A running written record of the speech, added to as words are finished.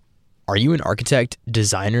Are you an architect,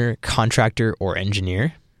 designer, contractor, or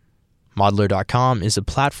engineer? Modeler.com is a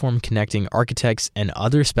platform connecting architects and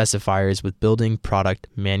other specifiers with building product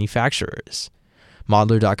manufacturers.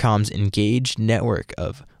 Modeler.com's engaged network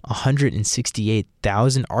of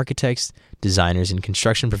 168,000 architects, designers, and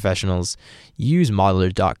construction professionals use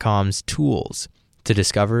Modeler.com's tools to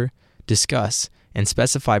discover, discuss, and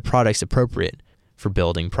specify products appropriate for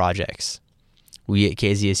building projects. We at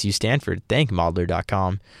KZSU Stanford thank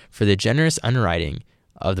Modeler.com for the generous underwriting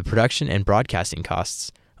of the production and broadcasting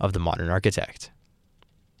costs of the modern architect.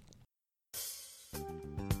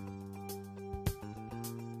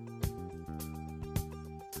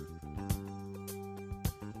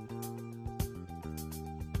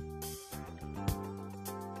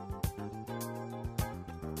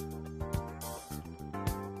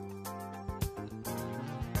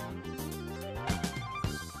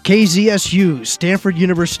 KZSU, Stanford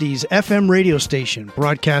University's FM radio station,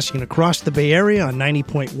 broadcasting across the Bay Area on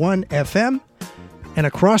 90.1 FM and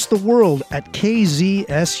across the world at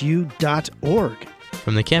kzsu.org.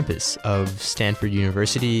 From the campus of Stanford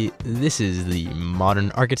University, this is the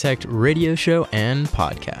Modern Architect radio show and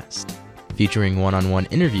podcast, featuring one-on-one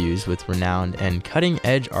interviews with renowned and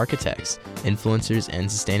cutting-edge architects, influencers, and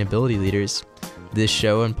sustainability leaders. This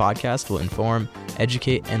show and podcast will inform,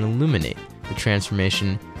 educate, and illuminate the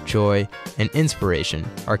transformation, joy, and inspiration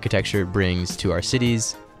architecture brings to our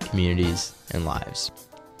cities, communities, and lives.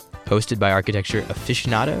 Hosted by architecture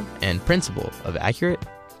aficionado and principal of Accurate,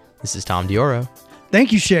 this is Tom Dioro.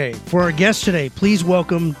 Thank you, Shay. For our guest today, please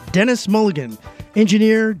welcome Denis Mulligan,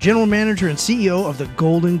 engineer, general manager, and CEO of the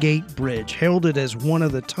Golden Gate Bridge, heralded as one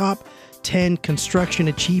of the top 10 construction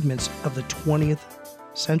achievements of the 20th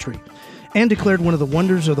century, and declared one of the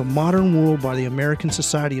wonders of the modern world by the American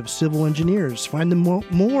Society of Civil Engineers. Find them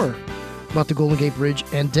more about the Golden Gate Bridge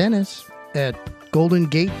and Denis at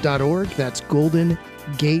goldengate.org. That's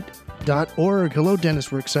goldengate.org. Hello, Denis.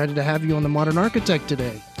 We're excited to have you on The Modern Architect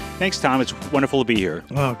today. Thanks, Tom. It's wonderful to be here.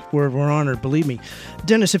 Oh, we're honored, believe me.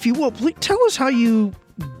 Denis, if you will, please tell us how you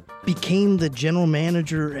became the general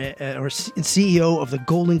manager or CEO of the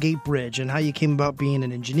Golden Gate Bridge and how you came about being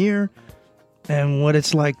an engineer and what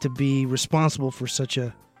it's like to be responsible for such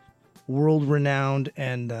a world-renowned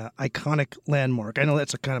and iconic landmark. I know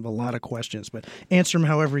that's a kind of a lot of questions, but answer them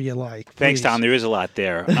however you like. Please. Thanks, Tom. There is a lot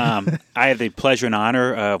there. I had the pleasure and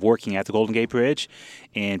honor of working at the Golden Gate Bridge,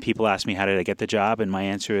 and people ask me how did I get the job, and my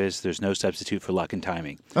answer is there's no substitute for luck and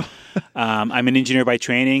timing. I'm an engineer by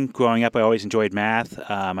training. Growing up, I always enjoyed math.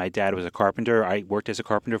 My dad was a carpenter. I worked as a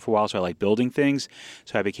carpenter for a while, so I like building things.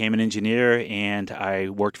 So I became an engineer, and I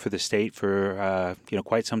worked for the state for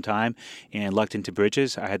quite some time and lucked into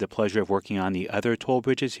bridges. I had the pleasure of working on the other toll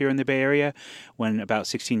bridges here in the Bay Area. When about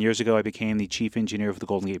 16 years ago, I became the chief engineer of the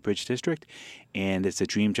Golden Gate Bridge District, and it's a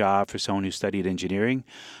dream job for someone who studied engineering.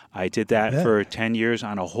 I did that for 10 years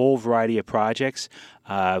on a whole variety of projects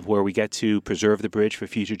where we get to preserve the bridge for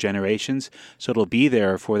future generations, so it'll be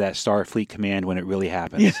there for that Starfleet command when it really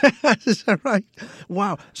happens. Yeah, is that right?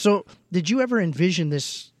 Wow. So did you ever envision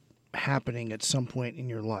this happening at some point in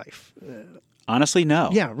your life? Honestly,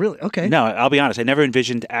 no. Yeah, really? Okay. No, I'll be honest. I never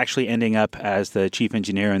envisioned actually ending up as the chief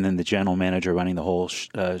engineer and then the general manager running the whole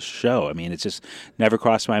show. I mean, it's just never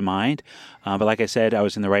crossed my mind. But like I said, I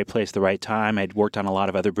was in the right place at the right time. I'd worked on a lot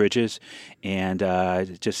of other bridges, and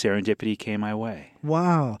just serendipity came my way.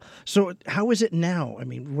 Wow. So how is it now? I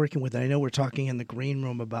mean, working with it, I know we're talking in the green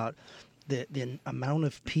room about the amount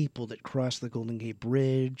of people that cross the Golden Gate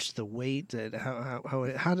Bridge, the weight, that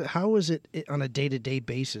how is it on a day-to-day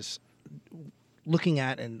basis looking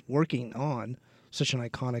at and working on such an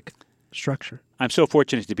iconic structure? I'm so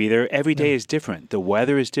fortunate to be there. Every day is different. The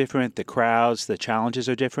weather is different. The crowds, the challenges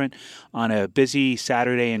are different. On a busy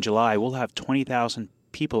Saturday in July, we'll have 20,000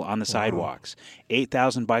 people on the sidewalks.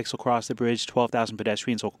 8,000 bikes will cross the bridge. 12,000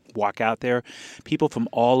 pedestrians will walk out there. People from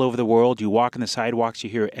all over the world. You walk on the sidewalks, you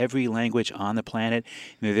hear every language on the planet.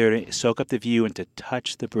 And they're there to soak up the view and to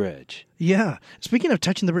touch the bridge. Yeah. Speaking of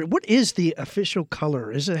touching the bridge, what is the official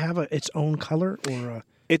color? Does it have its own color or?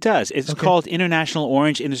 It does. It's called International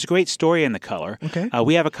Orange, and there's a great story in the color. Okay.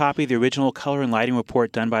 We have a copy of the original color and lighting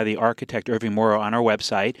report done by the architect Irving Morrow on our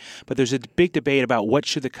website, but there's a big debate about what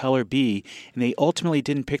should the color be, and they ultimately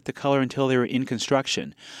didn't pick the color until they were in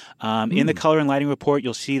construction. In the color and lighting report,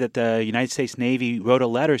 you'll see that the United States Navy wrote a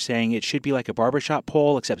letter saying it should be like a barbershop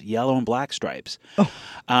pole except yellow and black stripes.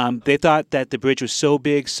 They thought that the bridge was so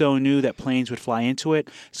big, so new, that planes would fly into it.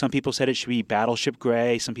 Some people said it should be battleship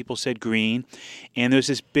gray. Some people said green. And there's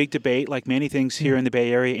this this big debate, like many things here in the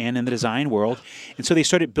Bay Area and in the design world. And so they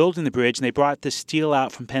started building the bridge, and they brought the steel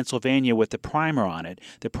out from Pennsylvania with the primer on it.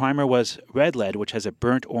 The primer was red lead, which has a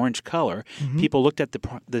burnt orange color. People looked at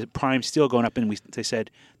the prime steel going up, and they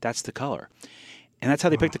said, that's the color. And that's how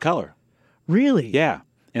they picked the color. Really? Yeah.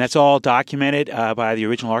 And that's all documented by the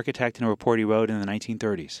original architect in a report he wrote in the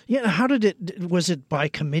 1930s. Yeah. How did it? Was it by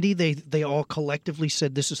committee? They all collectively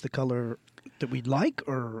said this is the color that we'd like,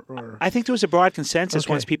 or I think there was a broad consensus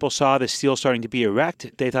Okay. once people saw the steel starting to be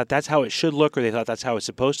erect. They thought that's how it should look, or they thought that's how it's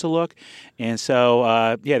supposed to look. And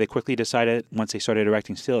so, they quickly decided once they started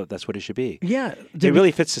erecting steel that that's what it should be. yeah, It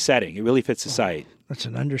really fits the setting. It really fits the site. That's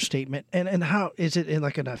an understatement. And how is it in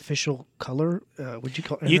like an official color? Would you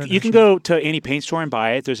call it? You can go to any paint store and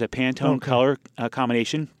buy it. There's a Pantone color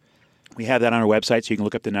combination. We have that on our website, so you can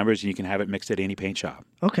look up the numbers and you can have it mixed at any paint shop.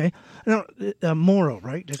 Okay. Now, Morrow,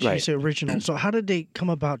 right? Did you Right. say original? So how did they come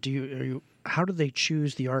about? How did they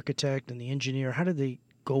choose the architect and the engineer? How did they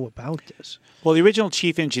go about this? Well, the original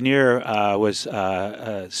chief engineer was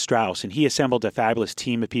Strauss, and he assembled a fabulous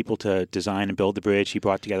team of people to design and build the bridge. He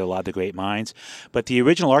brought together a lot of the great minds. But the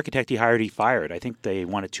original architect he hired, he fired. I think they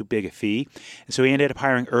wanted too big a fee. And so he ended up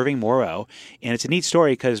hiring Irving Morrow. And it's a neat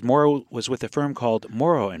story because Morrow was with a firm called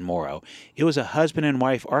Morrow and Morrow. It was a husband and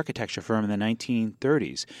wife architecture firm in the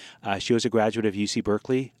 1930s. She was a graduate of UC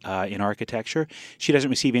Berkeley in architecture. She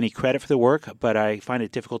doesn't receive any credit for the work, but I find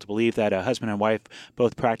it difficult to believe that a husband and wife,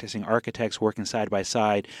 both practicing architects working side by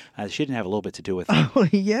side, she didn't have a little bit to do with it. Oh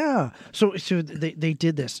yeah. So they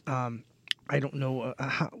did this. I don't know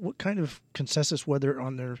what kind of consensus was there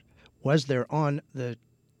on the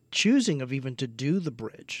choosing of even to do the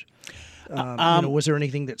bridge. Was there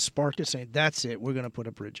anything that sparked it, saying that's it? We're going to put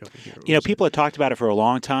a bridge over here. People had talked about it for a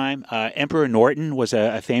long time. Emperor Norton was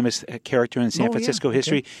a famous character in San Francisco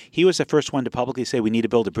history. He was the first one to publicly say we need to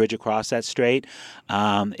build a bridge across that strait.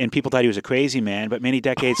 And people thought he was a crazy man. But many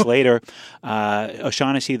decades later,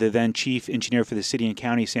 O'Shaughnessy, the then chief engineer for the city and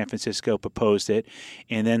county of San Francisco, proposed it.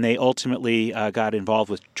 And then they ultimately got involved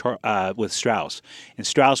with Strauss. And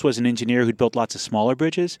Strauss was an engineer who'd built lots of smaller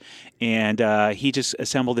bridges. And he just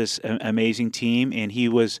assembled this amazing team, and he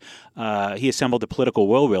assembled the political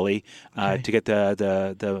will really to get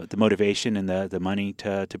the motivation and the money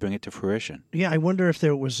to bring it to fruition. Yeah, I wonder if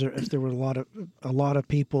there were a lot of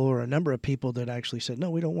people or a number of people that actually said,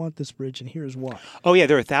 no, we don't want this bridge, and here's why. Oh yeah,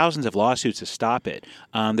 there are thousands of lawsuits to stop it.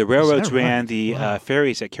 The railroads ran right? the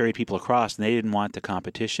ferries that carried people across, and they didn't want the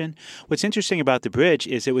competition. What's interesting about the bridge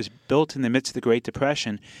is it was built in the midst of the Great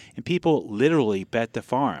Depression, and people literally bet the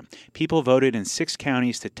farm. People voted in 6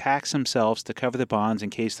 counties to tax themselves to cover the bonds in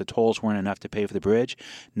case the tolls weren't enough to pay for the bridge.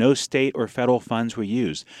 No state or federal funds were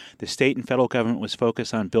used. The state and federal government was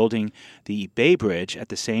focused on building the Bay Bridge at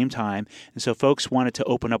the same time, and so folks wanted to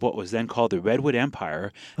open up what was then called the Redwood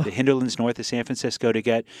Empire, the hinterlands north of San Francisco, to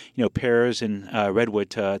get pears and redwood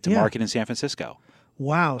to market in San Francisco.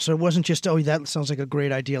 Wow. So it wasn't just, that sounds like a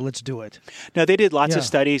great idea, let's do it. No, they did lots of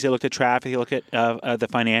studies. They looked at traffic. They looked at the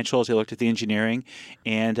financials. They looked at the engineering.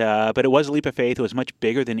 But it was a leap of faith. It was much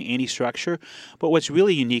bigger than any structure. But what's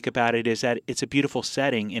really unique about it is that it's a beautiful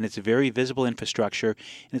setting, and it's a very visible infrastructure.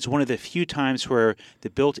 And it's one of the few times where the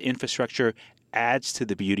built infrastructure adds to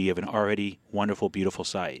the beauty of an already wonderful, beautiful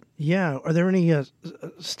site. Yeah. Are there any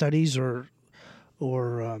studies or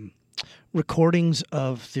recordings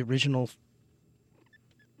of the original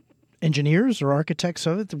engineers or architects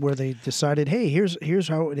of it where they decided, hey, here's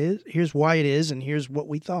how it is, here's why it is, and here's what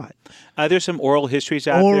we thought? There's some oral histories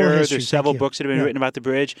out there. There's several books that have been written about the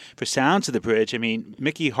bridge. For sounds of the bridge, I mean,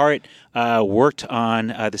 Mickey Hart worked on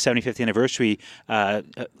the 75th anniversary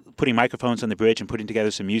putting microphones on the bridge and putting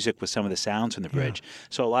together some music with some of the sounds from the bridge.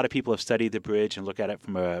 So a lot of people have studied the bridge and look at it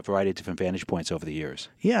from a variety of different vantage points over the years.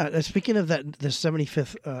 Yeah, speaking of that, the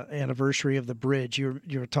 75th anniversary of the bridge,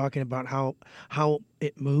 you're talking about how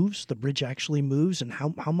it moves, the bridge actually moves, and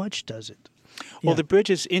how much does it? Well, the bridge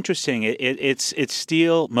is interesting. It's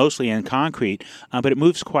steel mostly and concrete, but it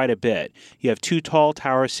moves quite a bit. You have 2 tall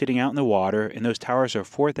towers sitting out in the water, and those towers are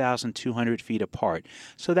 4,200 feet apart.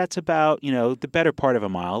 So that's about, the better part of a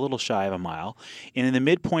mile, a little shy of a mile. And in the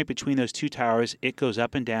midpoint between those 2 towers, it goes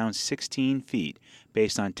up and down 16 feet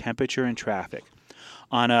based on temperature and traffic.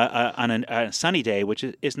 On a sunny day, which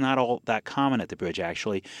is not all that common at the bridge,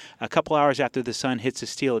 actually, a couple hours after the sun hits the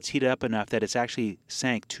steel, it's heated up enough that it's actually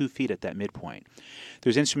sank 2 feet at that midpoint.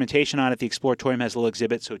 There's instrumentation on it. The Exploratorium has a little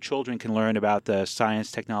exhibit so children can learn about the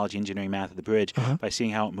science, technology, engineering, math of the bridge by seeing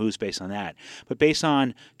how it moves based on that. But based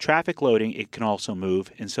on traffic loading, it can also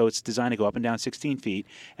move, and so it's designed to go up and down 16 feet.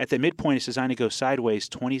 At the midpoint, it's designed to go sideways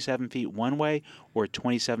 27 feet one way or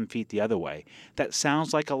 27 feet the other way. That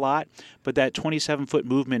sounds like a lot, but that 27-foot foot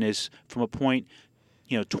movement is from a point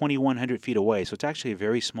 2,100 feet away. So it's actually a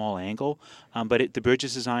very small angle, but the bridge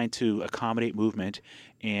is designed to accommodate movement,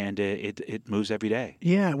 and it moves every day.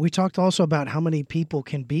 Yeah, we talked also about how many people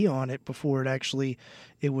can be on it before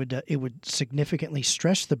it would significantly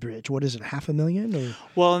stress the bridge. What is it, 500,000? Or?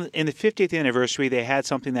 Well, in the 50th anniversary, they had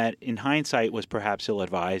something that, in hindsight, was perhaps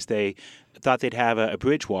ill-advised. They thought they'd have a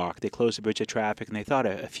bridge walk. They closed the bridge to traffic, and they thought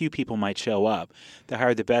a few people might show up. They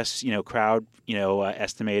hired the best, crowd,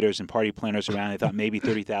 estimators and party planners around. They thought maybe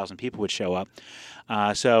 30,000 people would show up.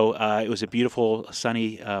 So it was a beautiful,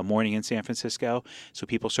 sunny morning in San Francisco. So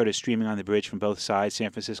people started streaming on the bridge from both sides.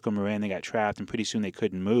 San Francisco, Marin, they got trapped, and pretty soon they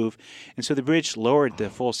couldn't move. And so the bridge lowered the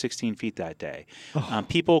full 16 feet that day.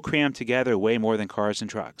 People crammed together way more than cars and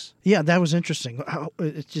trucks. Yeah, that was interesting.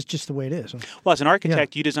 It's just the way it is. Well, as an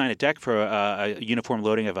architect, you design a deck for a uniform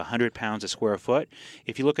loading of 100 pounds a square foot.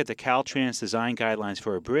 If you look at the Caltrans design guidelines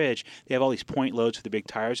for a bridge, they have all these point loads for the big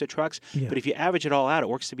tires of trucks. Yeah. But if you average it all out, it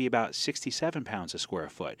works to be about 67 pounds a square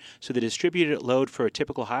foot. So the distributed load for a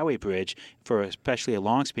typical highway bridge, for especially a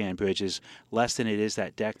long span bridge, is less than it is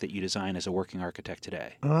that deck that you design as a working architect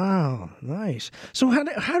today. Wow, nice. So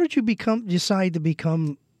how did you decide to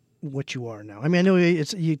become what you are now? I mean, I know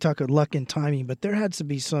you talk of luck and timing, but there had to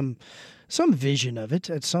be some vision of it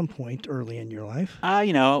at some point early in your life.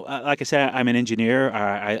 Like I said, I'm an engineer.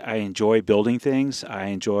 I enjoy building things. I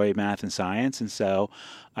enjoy math and science, and so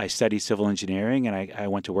I studied civil engineering, and I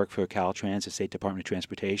went to work for Caltrans, the State Department of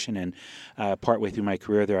Transportation, and partway through my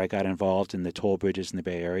career there, I got involved in the toll bridges in the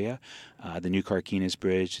Bay Area, the new Carquinez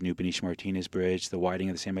Bridge, the new Benicio Martinez Bridge, the widening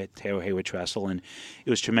of the San Mateo Hayward Trestle, and it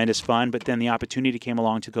was tremendous fun. But then the opportunity came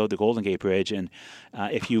along to go to the Golden Gate Bridge, and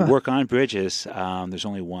if you work on bridges, there's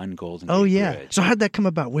only one Golden Gate Bridge. So how'd that come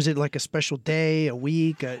about? Was it like a special day, a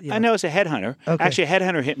week? I know it's a headhunter. Okay. Actually, a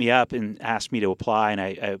headhunter hit me up and asked me to apply, and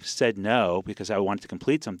I said no because I wanted to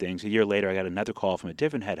complete some things. A year later, I got another call from a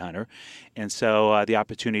different headhunter, and so the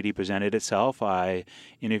opportunity presented itself. I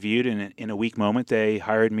interviewed, and in a weak moment, they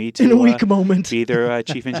hired me to be their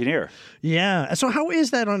chief engineer. Yeah. So how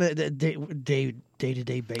is that on a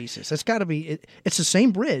day-to-day basis? That's got to be. It's the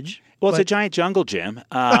same bridge. Well, it's a giant jungle gym,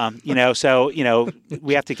 so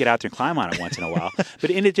we have to get out there and climb on it once in a while. But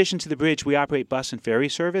in addition to the bridge, we operate bus and ferry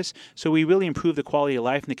service, so we really improve the quality of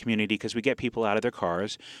life in the community because we get people out of their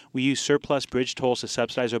cars. We use surplus bridge tolls to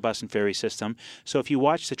subsidize our bus and ferry system. So if you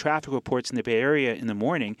watch the traffic reports in the Bay Area in the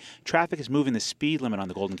morning, traffic is moving the speed limit on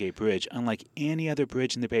the Golden Gate Bridge, unlike any other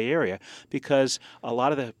bridge in the Bay Area, because a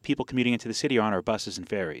lot of the people commuting into the city are on our buses and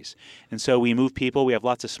ferries. And so we move people. We have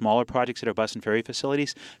lots of smaller projects at our bus and ferry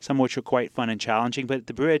facilities, some of which are quite fun and challenging. But at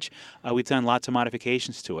the bridge, we've done lots of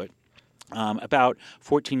modifications to it. About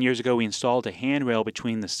 14 years ago, we installed a handrail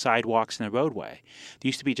between the sidewalks and the roadway. There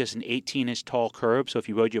used to be just an 18-inch tall curb, so if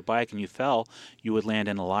you rode your bike and you fell, you would land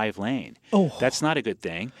in a live lane. Oh. That's not a good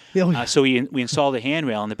thing. So we installed a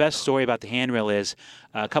handrail, and the best story about the handrail is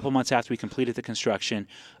a couple months after we completed the construction,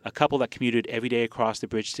 a couple that commuted every day across the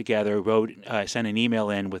bridge together sent an email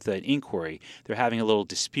in with an inquiry. They're having a little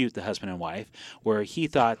dispute, the husband and wife, where he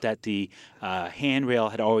thought that the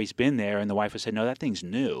handrail had always been there, and the wife said, no, that thing's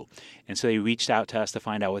new. And so they reached out to us to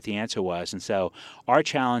find out what the answer was. And so our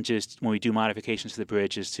challenge is, when we do modifications to the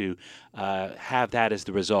bridge, is to have that as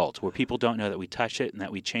the result, where people don't know that we touched it and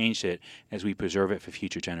that we changed it as we preserve it for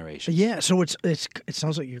future generations. Yeah, so it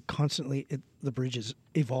sounds like you're constantly the bridge is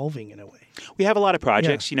evolving in a way. We have a lot of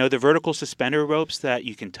projects. Yeah. The vertical suspender ropes that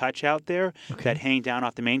you can touch out there that hang down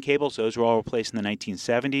off the main cables, those were all replaced in the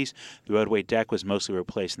 1970s. The roadway deck was mostly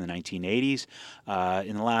replaced in the 1980s.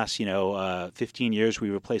 In the last 15 years,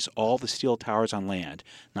 we replaced all the steel towers on land.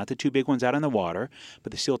 Not the two big ones out on the water,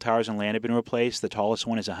 but the steel towers on land have been replaced. The tallest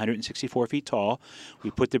one is 164 feet tall.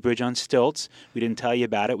 We put the bridge on stilts. We didn't tell you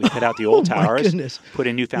about it. We cut out the old towers, put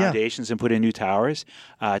in new foundations, and put in new towers,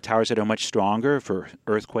 towers that are much stronger for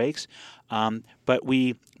earthquakes. But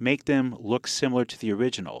we make them look similar to the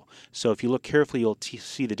original. So if you look carefully, you'll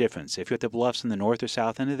see the difference. If you're at the bluffs on the north or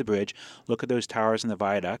south end of the bridge, look at those towers and the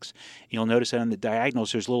viaducts. You'll notice that on the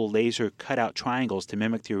diagonals, there's little laser cut-out triangles to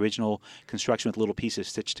mimic the original construction with little pieces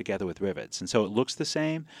stitched together with rivets. And so it looks the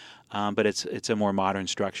same, but it's a more modern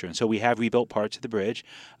structure. And so we have rebuilt parts of the bridge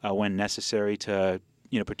when necessary to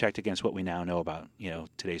protect against what we now know about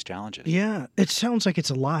today's challenges. Yeah, it sounds like it's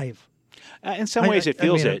alive. In some ways, it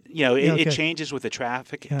feels it. It changes with the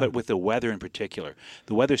traffic, but with the weather in particular.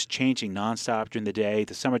 The weather's changing nonstop during the day.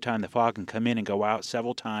 The summertime, the fog can come in and go out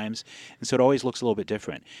several times, and so it always looks a little bit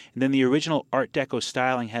different. And then the original Art Deco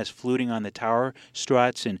styling has fluting on the tower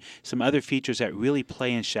struts and some other features that really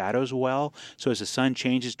play in shadows well. So as the sun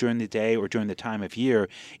changes during the day or during the time of year,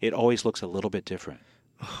 it always looks a little bit different.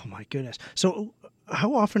 Oh, my goodness. So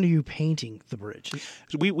how often are you painting the bridge?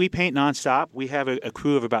 We paint nonstop. We have a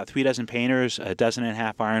crew of about 36 painters, a dozen and a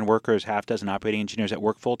half iron workers, half dozen operating engineers that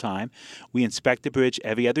work full time. We inspect the bridge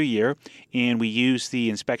every other year, and we use the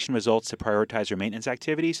inspection results to prioritize our maintenance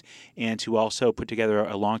activities and to also put together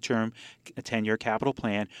a long-term 10-year capital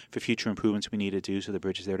plan for future improvements we need to do so the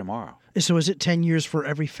bridge is there tomorrow. So is it 10 years for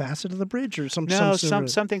every facet of the bridge, or some? No,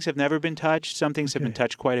 some things have never been touched. Some things have been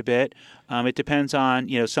touched quite a bit. It depends on,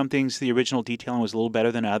 some things the original detailing was a little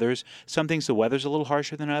better than others. Some things the weather's a little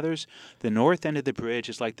harsher than others. The north end of the bridge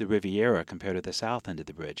is like the Riviera compared to the south end of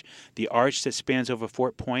the bridge. The arch that spans over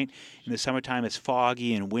Fort Point in the summertime is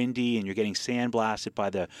foggy and windy, and you're getting sandblasted by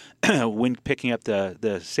the wind picking up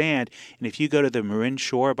the sand. And if you go to the Marin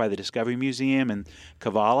Shore by the Discovery Museum in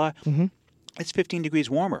Kavala, it's 15 degrees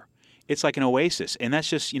warmer. It's like an oasis, and that's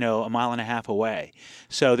just, a mile and a half away.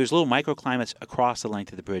 So there's little microclimates across the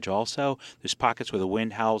length of the bridge also. There's pockets where the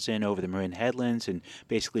wind howls in over the Marin headlands and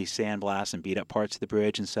basically sandblasts and beat up parts of the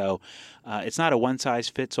bridge. And so it's not a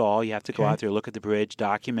one-size-fits-all. You have to go out there, look at the bridge,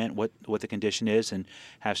 document what the condition is, and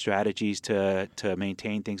have strategies to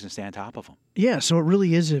maintain things and stay on top of them. Yeah, so it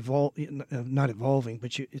really is not evolving,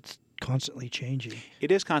 but it's constantly changing.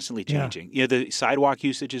 It is constantly changing. The sidewalk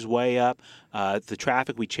usage is way up. The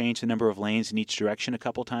traffic, we change the number of lanes in each direction a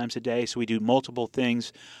couple times a day. So we do multiple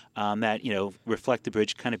things that, reflect the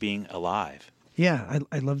bridge kind of being alive. Yeah,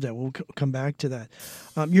 I love that. We'll come back to that.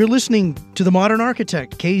 You're listening to The Modern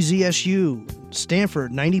Architect, KZSU,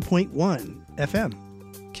 Stanford 90.1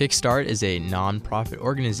 FM. Kickstart is a non-profit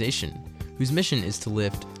organization whose mission is to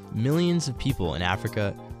lift millions of people in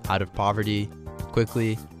Africa out of poverty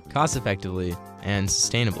quickly, cost-effectively, and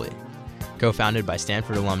sustainably. Co-founded by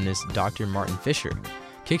Stanford alumnus Dr. Martin Fisher,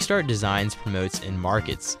 Kickstart designs, promotes, and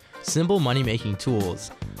markets simple money-making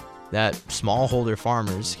tools that smallholder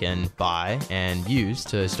farmers can buy and use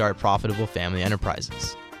to start profitable family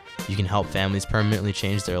enterprises. You can help families permanently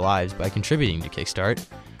change their lives by contributing to Kickstart.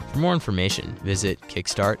 For more information, visit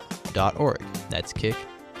kickstart.org. That's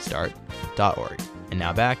kickstart.org. And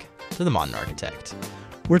now back to The Modern Architect.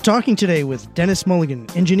 We're talking today with Denis Mulligan,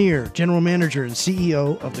 engineer, general manager, and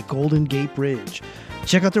CEO of the Golden Gate Bridge.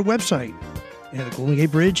 Check out their website at the Golden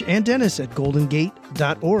Gate Bridge and Denis at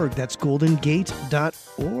goldengate.org. That's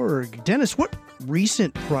goldengate.org. Denis, what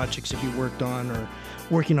recent projects have you worked on or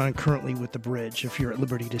working on currently with the bridge, if you're at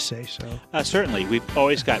liberty to say so? Certainly. We've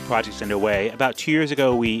always got projects underway. About 2 years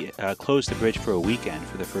ago, we closed the bridge for a weekend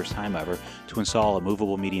for the first time ever to install a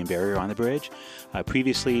movable median barrier on the bridge.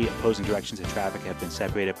 Previously, opposing directions of traffic have been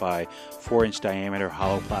separated by 4-inch diameter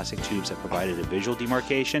hollow plastic tubes that provided a visual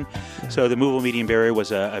demarcation. So the movable median barrier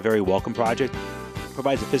was a very welcome project. It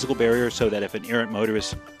provides a physical barrier so that if an errant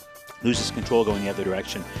motorist loses control going the other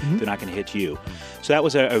direction, they're not going to hit you. So that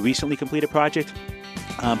was a recently completed project.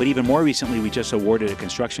 But even more recently, we just awarded a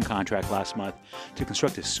construction contract last month to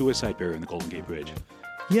construct a suicide barrier in the Golden Gate Bridge.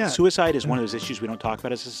 Yeah. Suicide is one of those issues we don't talk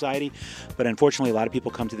about as a society, but unfortunately a lot of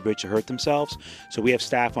people come to the bridge to hurt themselves. So we have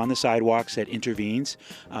staff on the sidewalks that intervenes.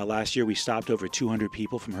 Last year we stopped over 200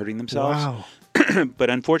 people from hurting themselves. Wow. But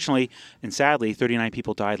unfortunately and sadly, 39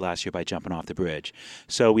 people died last year by jumping off the bridge.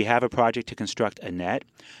 So we have a project to construct a net.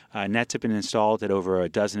 Nets have been installed at over a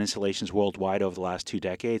dozen installations worldwide over the last 2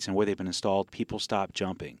 decades, and where they've been installed, people stop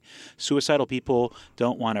jumping. Suicidal people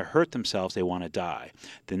don't want to hurt themselves, they want to die.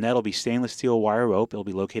 The net will be stainless steel wire rope. It'll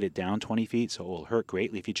be located down 20 feet, so it will hurt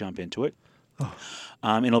greatly if you jump into it.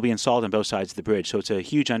 And it'll be installed on both sides of the bridge. So it's a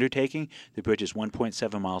huge undertaking. The bridge is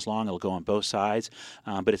 1.7 miles long. It'll go on both sides,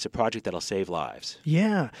 but it's a project that'll save lives.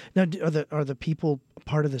 Yeah. Now, are the people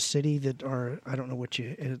part of the city that are, I don't know what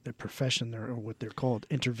their profession or what they're called,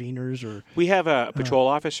 interveners or? We have patrol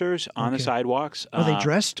officers on the sidewalks. Are they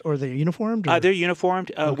dressed or are they uniformed? They're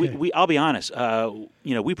uniformed. I'll be honest.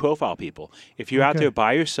 We profile people. If you're out there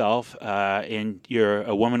by yourself and you're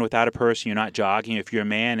a woman without a purse and you're not jogging, if you're a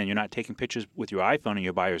man and you're not taking pictures with your iPhone and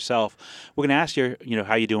you're by yourself, we're going to ask you,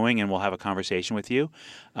 how you doing, and we'll have a conversation with you.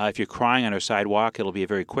 If you're crying on our sidewalk, it'll be a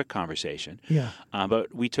very quick conversation. Yeah.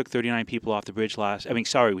 But we took 39 people off the bridge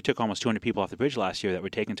we took almost 200 people off the bridge last year that were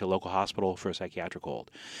taken to a local hospital for a psychiatric hold.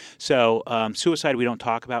 So suicide we don't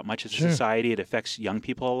talk about much as a society. It affects young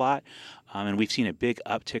people a lot. And we've seen a big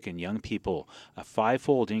uptick in young people, a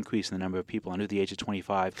 5-fold increase in the number of people under the age of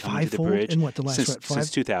 25 coming to the bridge. In what, the last since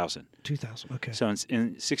 2000. 2000, okay. So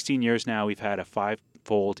in 16 years now, we've had a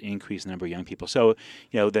 5-fold increase in the number of young people. So,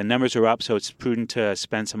 the numbers are up, so it's prudent to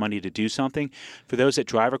spend some money to do something. For those that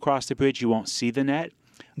drive across the bridge, you won't see the net.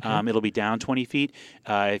 Okay. It'll be down 20 feet.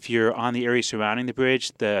 If you're on the area surrounding the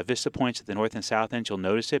bridge, the vista points at the north and south ends, you'll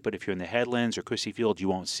notice it. But if you're in the headlands or Christie Field, you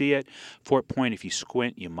won't see it. Fort Point, if you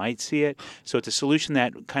squint, you might see it. So it's a solution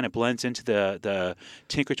that kind of blends into the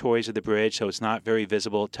tinker toys of the bridge, so it's not very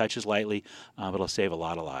visible. It touches lightly, but it'll save a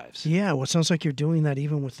lot of lives. Yeah, well, it sounds like you're doing that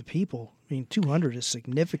even with the people. I mean, 200 is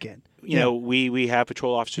significant. You know, we have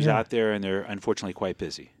patrol officers Yeah. out there, and they're unfortunately quite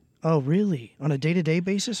busy. Oh, really? On a day-to-day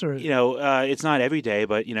basis, or You know, it's not every day,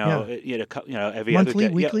 but every Monthly, other day.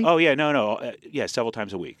 weekly? Yeah. Oh yeah, no, several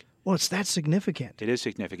times a week. well, it's that significant. It is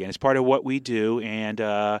significant. It's part of what we do, and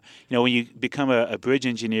when you become a bridge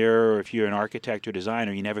engineer, or if you're an architect or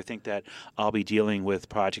designer, you never think that I'll be dealing with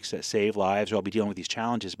projects that save lives, or I'll be dealing with these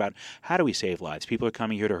challenges about how do we save lives. People are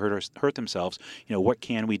coming here to hurt themselves. What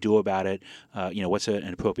can we do about it? What's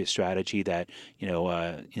an appropriate strategy that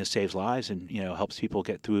saves lives and helps people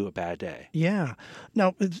get through a bad day. Yeah.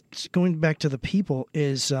 Now, going back to the people,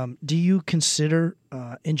 do you consider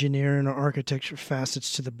engineering or architecture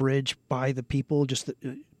facets to the bridge by the people, just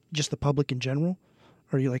the public in general?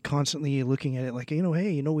 Or are you like constantly looking at it like,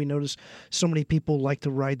 hey, we notice so many people like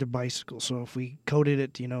to ride their bicycles. So if we coated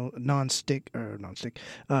it, non-slip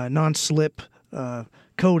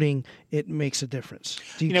coating, it makes a difference.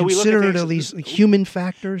 Do you consider it at least human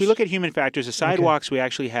factors? We look at human factors. The sidewalks we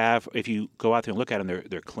actually have, if you go out there and look at them,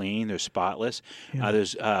 they're clean, they're spotless. Yeah.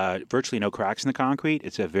 There's virtually no cracks in the concrete.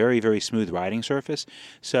 It's a very, very smooth riding surface.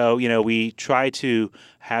 So, we try to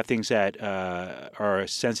have things that are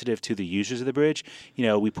sensitive to the users of the bridge.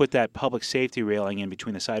 We put that public safety railing in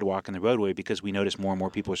between the sidewalk and the roadway because we notice more and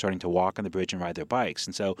more people are starting to walk on the bridge and ride their bikes.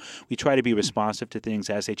 And so we try to be responsive to things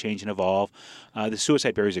as they change and evolve. The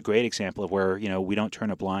suicide barrier is a great example of where, we don't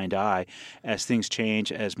turn a blind eye as things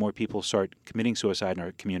change, as more people start committing suicide in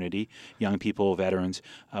our community, young people, veterans.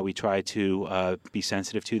 We try to be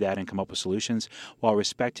sensitive to that and come up with solutions while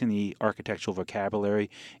respecting the architectural vocabulary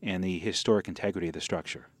and the historic integrity of the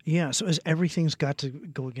structure. Yeah, so everything's got to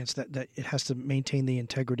go against that it has to maintain the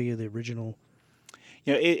integrity of the original.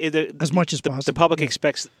 As much as possible. The public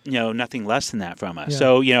expects nothing less than that from us. Yeah.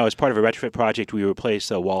 So as part of a retrofit project, we replaced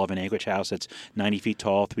the wall of an anchorage house that's 90 feet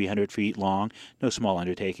tall, 300 feet long. No small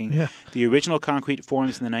undertaking. Yeah. The original concrete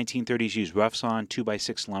forms in the 1930s used rough sawn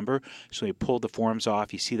 2x6 lumber. So we pulled the forms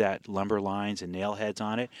off. You see that lumber lines and nail heads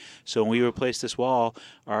on it. So when we replaced this wall,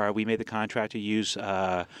 we made the contractor use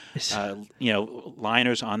liners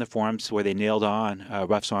on the forms where they nailed on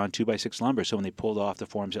rough sawn 2x6 lumber. So when they pulled off the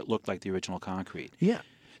forms, it looked like the original concrete. Yeah.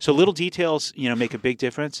 So little details, make a big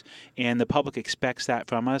difference, and the public expects that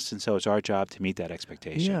from us, and so it's our job to meet that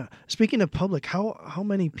expectation. Yeah. Speaking of public, how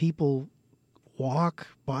many people walk,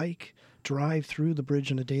 bike, drive through the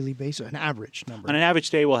bridge on a daily basis? An average number. On an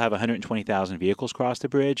average day, we'll have 120,000 vehicles cross the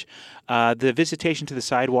bridge. The visitation to the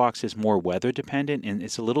sidewalks is more weather dependent, and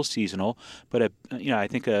it's a little seasonal. But I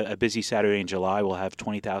think a busy Saturday in July will have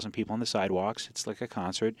 20,000 people on the sidewalks. It's like a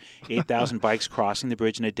concert. 8,000 bikes crossing the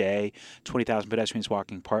bridge in a day. 20,000 pedestrians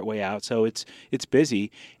walking partway out. So it's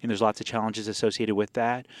busy, and there's lots of challenges associated with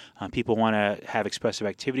that. People want to have expressive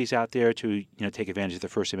activities out there to take advantage of their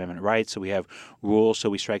First Amendment rights. So we have rules. So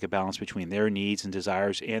we strike a balance between their needs and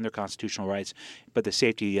desires and their constitutional rights, but the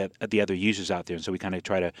safety of the other users out there. And so we kind of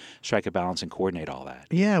try to strike a balance and coordinate all that.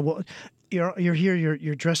 Yeah, well, you're here.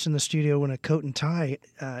 You're dressed in the studio in a coat and tie.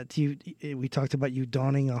 We talked about you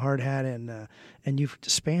donning a hard hat, and you've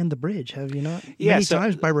spanned the bridge, have you not? Yeah, many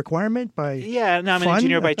times by requirement, by I'm an fun?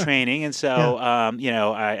 engineer by training, and so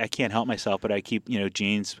I can't help myself, but I keep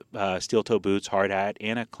jeans, steel toe boots, hard hat,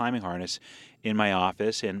 and a climbing harness in my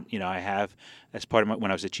office. And I have, as part of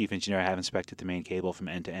when I was the chief engineer, I have inspected the main cable from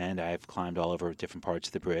end to end. I have climbed all over different parts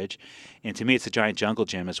of the bridge, and to me, it's a giant jungle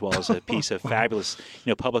gym as well as a piece of fabulous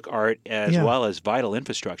public art as well as vital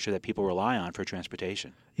infrastructure that people rely on for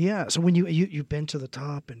transportation. Yeah. So when you've been to the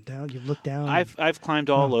top and down, you've looked down. I've climbed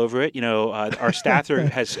all over it. Our staffer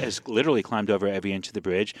has literally climbed over every inch of the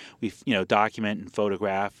bridge. We document and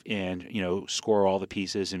photograph and score all the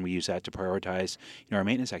pieces, and we use that to prioritize our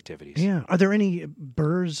maintenance activities. Yeah. Are there any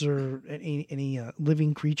birds or any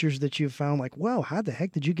living creatures that you've found like, wow, how the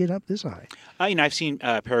heck did you get up this high? I've seen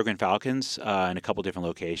peregrine falcons in a couple different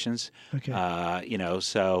locations. Okay.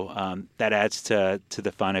 So that adds to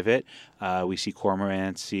the fun of it. We see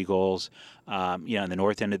cormorants, seagulls. On the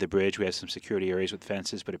north end of the bridge, we have some security areas with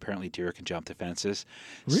fences, but apparently deer can jump the fences.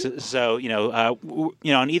 Really? So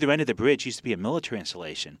on either end of the bridge used to be a military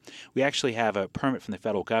installation. We actually have a permit from the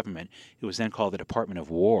federal government. It was then called the Department of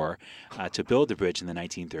War to build the bridge in the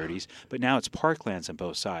 1930s, but now it's parklands on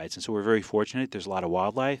both sides, and so we're very fortunate. There's a lot of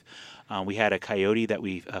wildlife. We had a coyote that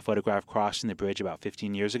we photographed crossing the bridge about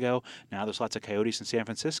 15 years ago. Now there's lots of coyotes in San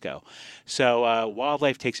Francisco. So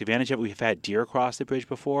wildlife takes advantage of it. We've had deer cross the bridge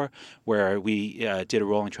before, where we did a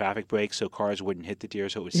rolling traffic break so cars wouldn't hit the deer,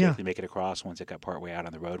 so it would safely make it across once it got partway out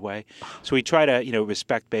on the roadway. So we try to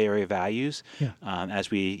respect Bay Area values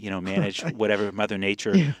as we manage whatever Mother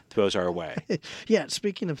Nature throws our way. Yeah.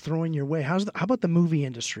 Speaking of throwing your way, how about the movie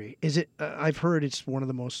industry? Is it? I've heard it's one of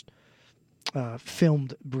the most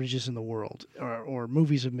filmed bridges in the world, or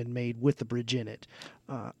movies have been made with the bridge in it.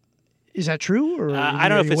 Is that true? Or I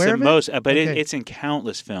don't know if it's the most, but Okay. it's in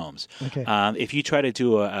countless films. Okay. If you try to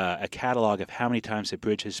do a catalog of how many times the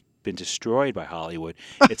bridge has been destroyed by Hollywood,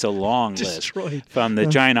 it's a long list. Destroyed. From the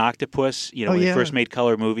giant octopus, when they yeah. first made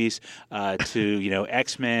color movies, to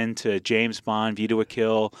X-Men, to James Bond, View to a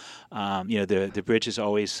Kill. The bridge is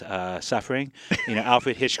always suffering.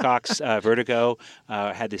 Alfred Hitchcock's Vertigo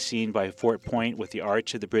had the scene by Fort Point with the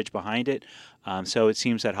arch of the bridge behind it. So it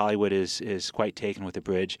seems that Hollywood is quite taken with the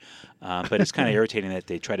bridge, but it's kind of irritating that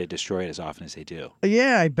they try to destroy it as often as they do.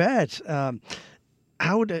 Yeah, I bet.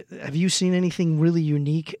 Have you seen anything really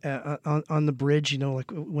unique on the bridge?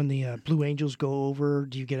 Like when the Blue Angels go over,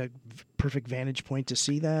 do you get a perfect vantage point to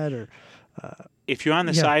see that? Or if you're on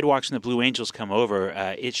the sidewalks and the Blue Angels come over,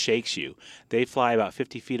 it shakes you. They fly about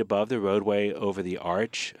 50 feet above the roadway over the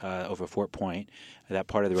arch, over Fort Point, that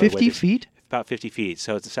part of the roadway. 50 feet? About 50 feet.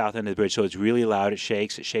 So it's the south end of the bridge. So it's really loud. It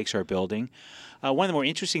shakes our building. One of the more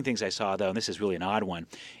interesting things I saw, though, and this is really an odd one,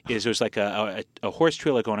 is there's like a horse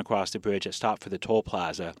trailer going across the bridge that stopped for the toll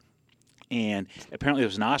plaza. And apparently there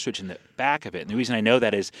was an ostrich in the back of it. And the reason I know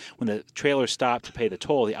that is when the trailer stopped to pay the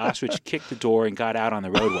toll, the ostrich kicked the door and got out on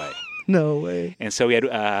the roadway. No way. And so we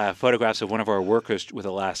had photographs of one of our workers with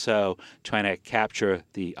a lasso trying to capture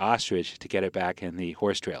the ostrich to get it back in the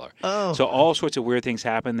horse trailer. Oh. So all sorts of weird things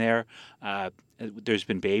happen there. There's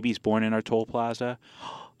been babies born in our toll plaza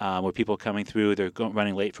where people coming through, they're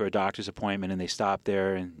running late for a doctor's appointment and they stop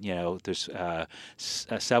there. And, there's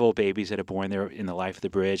several babies that are born there in the life of the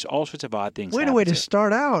bridge. All sorts of odd things Way happen. to way to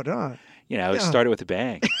start out, huh? It started with a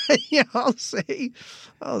bang. Yeah, I'll say.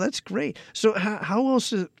 Oh, that's great. So how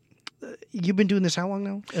else you've been doing this how long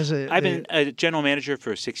now? I've been a general manager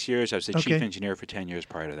for 6 years. I was the chief Okay. engineer for 10 years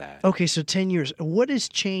prior to that. Okay, so 10 years. What has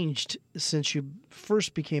changed since you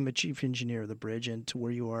first became a chief engineer of the bridge and to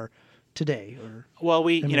where you are today? Well,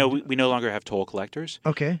 we no longer have toll collectors.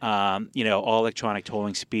 Okay. All electronic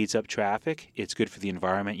tolling speeds up traffic. It's good for the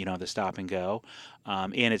environment. You don't have to stop and go,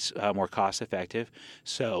 and it's more cost effective.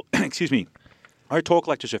 So, excuse me. Our toll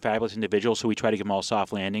collectors are fabulous individuals, so we try to give them all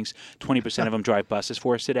soft landings. 20% of them drive buses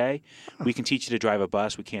for us today. We can teach you to drive a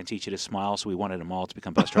bus. We can't teach you to smile, so we wanted them all to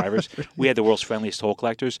become bus drivers. We had the world's friendliest toll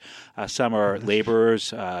collectors. Some are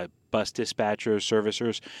laborers, bus dispatchers,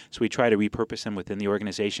 servicers. So we try to repurpose them within the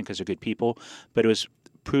organization because they're good people. But it was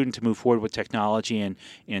prudent to move forward with technology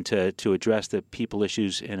and to address the people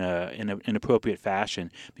issues in an appropriate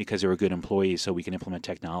fashion because they were good employees, so we can implement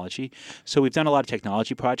technology. So we've done a lot of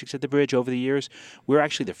technology projects at the bridge over the years. We were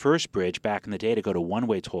actually the first bridge back in the day to go to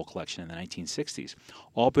one-way toll collection in the 1960s.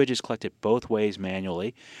 All bridges collected both ways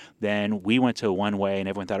manually. Then we went to one-way, and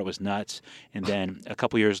everyone thought it was nuts. And then a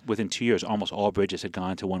couple years, within 2 years, almost all bridges had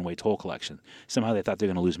gone to one-way toll collection. Somehow they thought they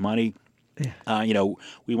were going to lose money. Yeah.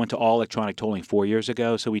 We went to all electronic tolling 4 years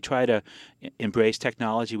ago, so we try to embrace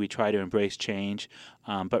technology, we try to embrace change,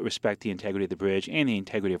 but respect the integrity of the bridge and the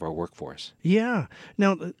integrity of our workforce. Yeah.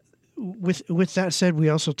 Now, with that said, we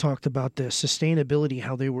also talked about the sustainability,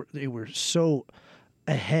 how they were so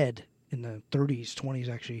ahead in the 30s, 20s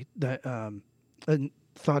actually, that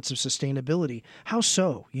thoughts of sustainability. How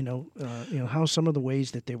so? How some of the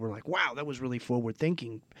ways that they were like, wow, that was really forward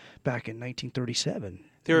thinking back in 1937.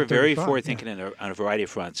 They were very 35, forward-thinking on a variety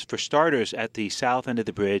of fronts. For starters, at the south end of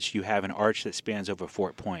the bridge, you have an arch that spans over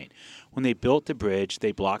Fort Point. When they built the bridge,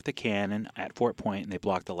 they blocked the cannon at Fort Point and they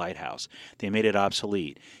blocked the lighthouse. They made it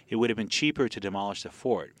obsolete. It would have been cheaper to demolish the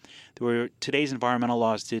fort. Today's environmental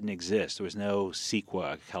laws didn't exist. There was no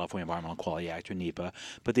CEQA, California Environmental Quality Act, or NEPA,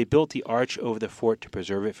 but they built the arch over the fort to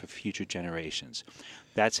preserve it for future generations.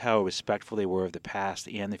 That's how respectful they were of the past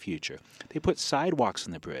and the future. They put sidewalks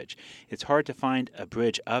on the bridge. It's hard to find a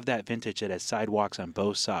bridge of that vintage that has sidewalks on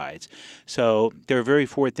both sides. So they're very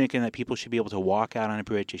forward-thinking that people should be able to walk out on a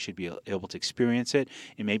bridge. They should be able to experience it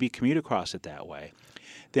and maybe commute across it that way.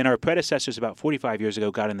 Then our predecessors about 45 years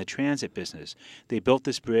ago got in the transit business. They built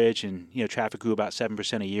this bridge, and traffic grew about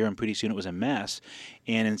 7% a year, and pretty soon it was a mess.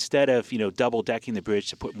 And instead of double decking the bridge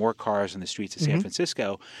to put more cars on the streets of San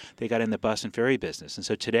Francisco, they got in the bus and ferry business. And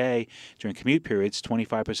so today, during commute periods,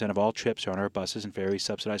 25% of all trips are on our buses and ferries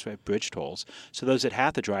subsidized by bridge tolls. So those that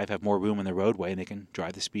have to drive have more room in the roadway, and they can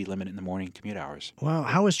drive the speed limit in the morning commute hours. Wow.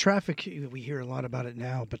 How is traffic? We hear a lot about it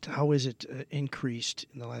now, but how is it increased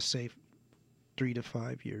in the last, say, 3 to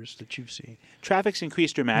 5 years that you've seen? Traffic's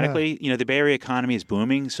increased dramatically. Yeah. The Bay Area economy is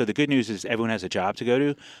booming, so the good news is everyone has a job to go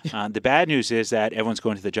to. The bad news is that everyone's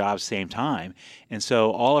going to the job at the same time. And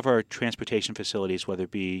so all of our transportation facilities, whether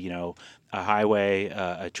it be, a highway,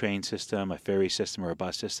 a train system, a ferry system, or a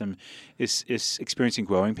bus system, is experiencing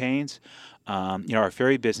growing pains. Our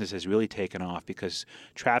ferry business has really taken off because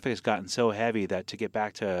traffic has gotten so heavy that to get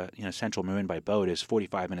back to Central Marin by boat is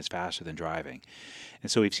 45 minutes faster than driving. And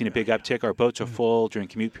so we've seen a big uptick. Our boats are full during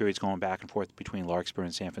commute periods going back and forth between Larkspur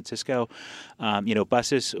and San Francisco.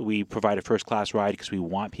 Buses, we provide a first-class ride because we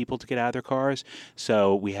want people to get out of their cars.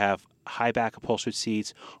 So we have high back upholstered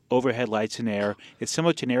seats, overhead lights and air. It's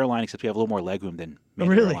similar to an airline, except we have a little more legroom than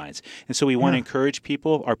many airlines. And so we want to encourage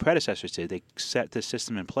people. Our predecessors did. They set the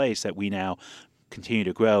system in place that we now continue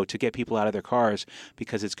to grow to get people out of their cars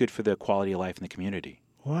because it's good for the quality of life in the community.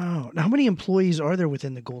 Wow. Now, how many employees are there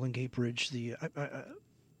within the Golden Gate Bridge? The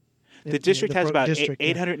district has about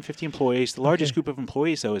 850 employees. The largest group of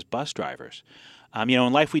employees, though, is bus drivers.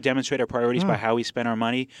 In life, we demonstrate our priorities by how we spend our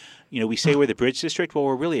money. We say we're the bridge district. Well,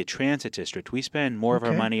 we're really a transit district. We spend more of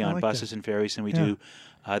our money on buses and ferries than we do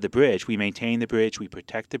the bridge. We maintain the bridge. We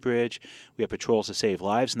protect the bridge. We have patrols to save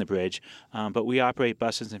lives in the bridge. But we operate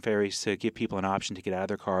buses and ferries to give people an option to get out of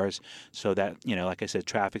their cars so that, like I said,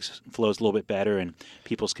 traffic flows a little bit better and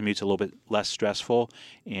people's commutes a little bit less stressful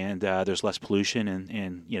and there's less pollution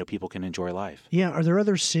and people can enjoy life. Yeah. Are there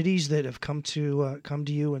other cities that have come to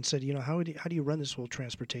you and said, how do you run this whole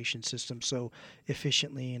transportation system so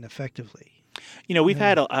efficiently and effectively? We've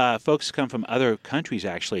had folks come from other countries,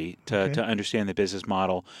 actually, to understand the business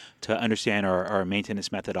model, to understand our maintenance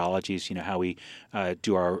methodologies, how we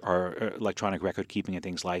do our electronic record keeping and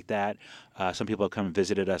things like that. Some people have come and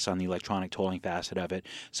visited us on the electronic tolling facet of it.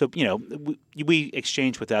 So, we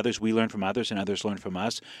exchange with others. We learn from others, and others learn from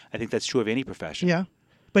us. I think that's true of any profession. Yeah.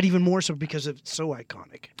 But even more so because it's so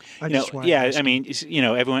iconic.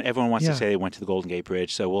 Everyone wants to say they went to the Golden Gate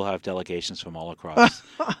Bridge, so we'll have delegations from all across,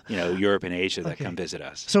 Europe and Asia that come visit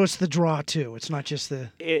us. So it's the draw too. It's not just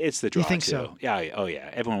the. It's the draw. You think too. so? Yeah. Oh yeah.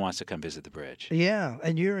 Everyone wants to come visit the bridge. Yeah,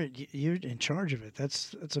 and you're in charge of it.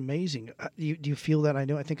 That's amazing. Do you feel that? I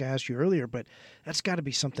think I asked you earlier, but that's got to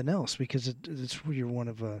be something else because you're one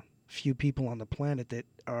of a few people on the planet that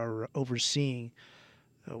are overseeing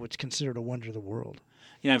what's considered a wonder of the world.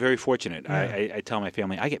 I'm very fortunate. Yeah. I tell my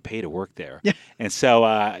family I get paid to work there. Yeah. And so,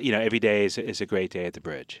 every day is a great day at the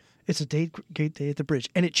bridge. It's a great day at the bridge.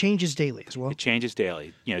 And it changes daily as well? It changes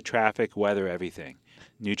daily. Traffic, weather, everything.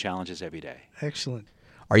 New challenges every day. Excellent.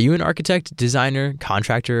 Are you an architect, designer,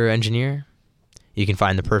 contractor, or engineer? You can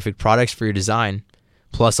find the perfect products for your design,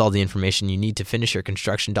 plus all the information you need to finish your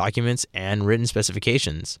construction documents and written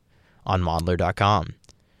specifications on Modeler.com.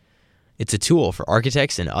 It's a tool for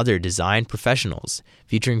architects and other design professionals,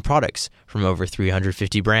 featuring products from over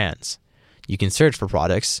 350 brands. You can search for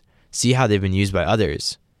products, see how they've been used by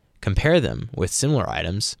others, compare them with similar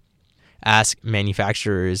items, ask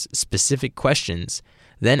manufacturers specific questions,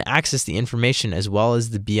 then access the information as well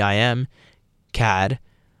as the BIM, CAD,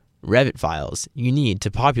 Revit files you need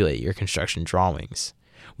to populate your construction drawings.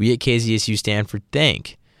 We at KZSU Stanford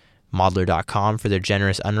thank Modeler.com for their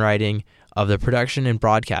generous underwriting of the production and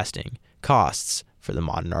broadcasting costs for the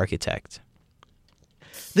Modern Architect.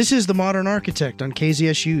 This is the Modern Architect on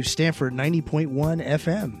KZSU Stanford 90.1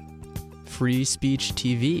 FM. Free Speech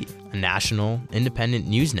TV, a national, independent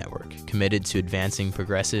news network committed to advancing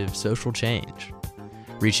progressive social change.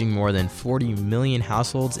 Reaching more than 40 million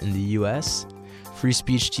households in the U.S., Free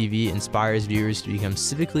Speech TV inspires viewers to become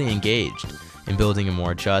civically engaged in building a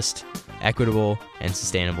more just, equitable, and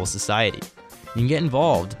sustainable society. You can get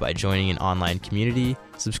involved by joining an online community,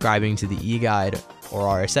 subscribing to the e-guide or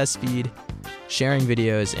RSS feed, sharing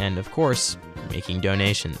videos, and, of course, making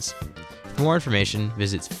donations. For more information,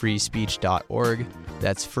 visit freespeech.org.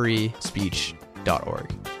 That's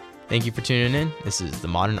freespeech.org. Thank you for tuning in. This is The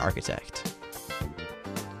Modern Architect.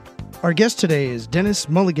 Our guest today is Denis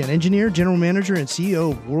Mulligan, engineer, general manager, and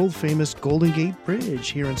CEO of world-famous Golden Gate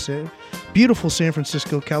Bridge here in beautiful San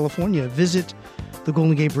Francisco, California. Visit the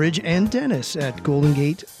Golden Gate Bridge and Denis at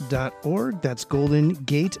goldengate.org. That's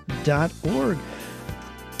goldengate.org.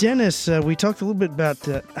 Denis, we talked a little bit about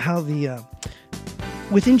how the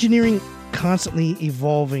With engineering constantly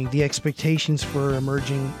evolving, the expectations for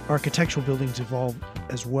emerging architectural buildings evolve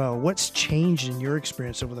as well. What's changed in your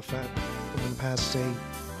experience over the past, say,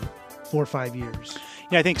 4 or 5 years?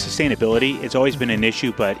 Yeah, I think sustainability, it's always been an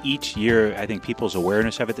issue, but each year, I think people's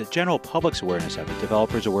awareness of it, the general public's awareness of it,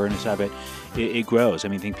 developers' awareness of it, it grows. I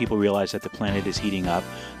mean, I think people realize that the planet is heating up,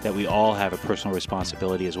 that we all have a personal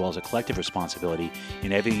responsibility as well as a collective responsibility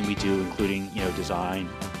in everything we do, including, design,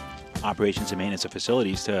 operations and maintenance of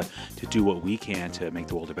facilities to do what we can to make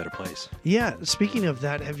the world a better place. Yeah, speaking of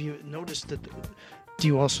that, have you noticed that, do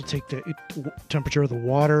you also take the temperature of the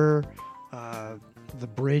water, the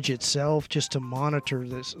bridge itself, just to monitor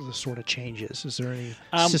the sort of changes? Is there any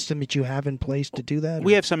system that you have in place to do that?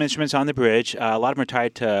 We have some instruments on the bridge. A lot of them are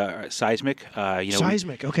tied to seismic.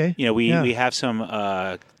 Seismic, okay. We have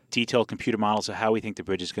some detailed computer models of how we think the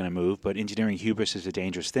bridge is going to move, but engineering hubris is a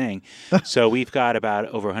dangerous thing. So we've got about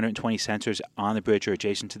over 120 sensors on the bridge or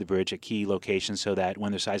adjacent to the bridge at key locations so that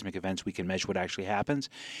when there's seismic events, we can measure what actually happens.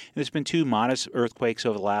 And there's been 2 modest earthquakes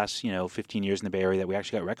over the last, 15 years in the Bay Area that we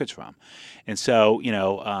actually got records from. And so,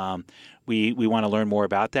 we want to learn more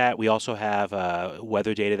about that. We also have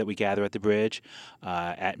weather data that we gather at the bridge.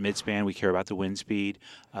 At midspan, we care about the wind speed.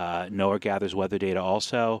 NOAA gathers weather data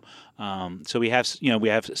also. So we have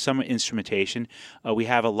some instrumentation. We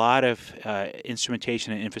have a lot of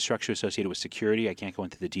instrumentation and infrastructure associated with security. I can't go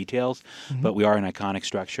into the details, but we are an iconic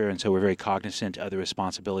structure, and so we're very cognizant of the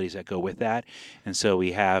responsibilities that go with that. And so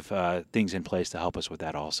we have things in place to help us with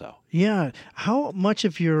that also. Yeah. How much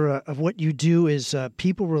of of what you do is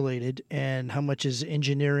people related, and how much is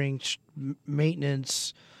engineering,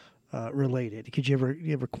 maintenance related? Could you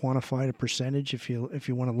ever quantify a percentage if you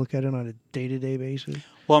want to look at it on a day-to-day basis?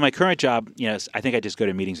 Well, my current job, I think I just go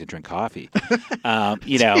to meetings and drink coffee.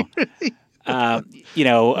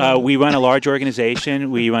 We run a large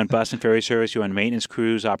organization. We run bus and ferry service. We run maintenance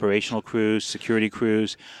crews, operational crews, security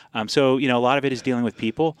crews. So a lot of it is dealing with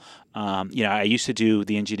people. I used to do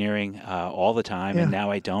the engineering all the time, and now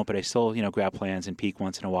I don't. But I still, grab plans and peek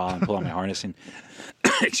once in a while and pull out my harness and,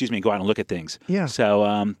 go out and look at things. Yeah. So,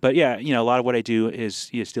 a lot of what I do is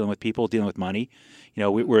dealing with people, dealing with money.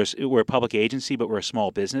 We're a public agency, but we're a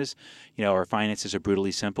small business. Our finances are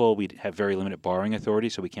brutally simple. We have very limited borrowing authority,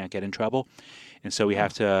 so we can't get in trouble. And so we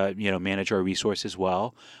have to, manage our resources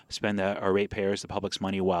well, spend our ratepayers, the public's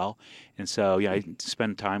money well. And so, I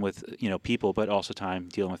spend time with, people, but also time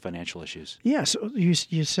dealing with financial issues. Yeah. So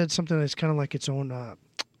you said something that's kind of like its own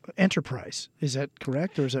enterprise. Is that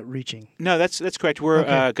correct, or is that reaching? No, that's correct. We're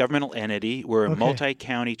a governmental entity. We're a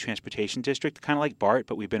multi-county transportation district, kind of like BART,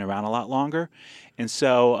 but we've been around a lot longer. And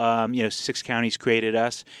so, 6 counties created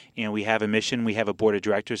us, and we have a mission. We have a board of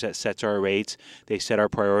directors that sets our rates. They set our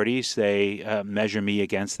priorities. They measure me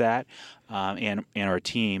against that. And our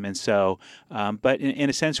team. And so, but in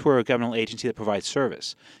a sense, we're a governmental agency that provides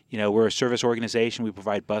service. We're a service organization. We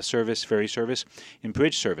provide bus service, ferry service, and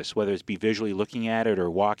bridge service, whether it's be visually looking at it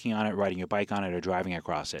or walking on it, riding your bike on it, or driving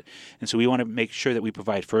across it. And so we want to make sure that we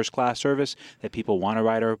provide first-class service, that people want to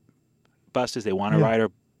ride our buses, they want to ride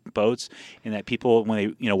our boats, and that people,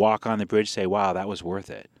 when they walk on the bridge, say, wow, that was worth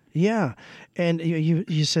it. Yeah. And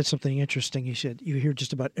you said something interesting. You said you hear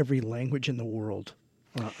just about every language in the world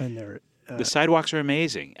in there. The sidewalks are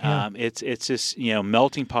amazing. Yeah. It's this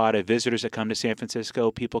melting pot of visitors that come to San Francisco.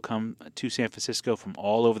 People come to San Francisco from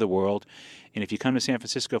all over the world, and if you come to San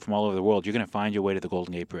Francisco from all over the world, you're going to find your way to the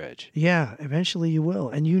Golden Gate Bridge. Yeah, eventually you will,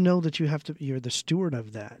 and that you're the steward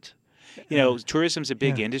of that. Tourism's a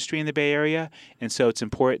big industry in the Bay Area, and so it's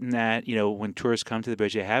important that when tourists come to the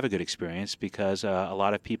bridge, they have a good experience because a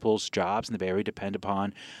lot of people's jobs in the Bay Area depend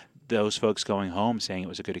upon those folks going home saying it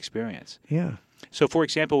was a good experience. Yeah. So, for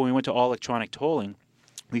example, when we went to all electronic tolling,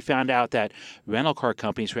 we found out that rental car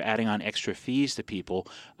companies were adding on extra fees to people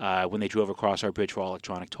when they drove across our bridge for all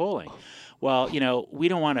electronic tolling. Well, we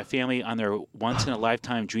don't want a family on their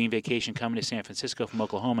once-in-a-lifetime dream vacation coming to San Francisco from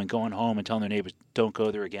Oklahoma and going home and telling their neighbors, don't go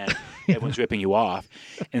there again. Everyone's ripping you off.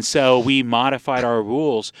 And so we modified our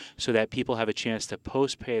rules so that people have a chance to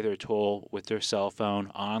post-pay their toll with their cell phone,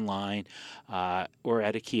 online, or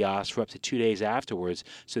at a kiosk for up to 2 days afterwards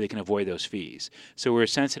so they can avoid those fees. So we're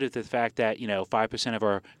sensitive to the fact that, 5% of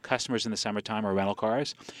our customers in the summertime are rental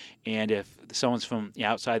cars. And if someone's from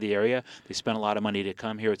outside the area, they spend a lot of money to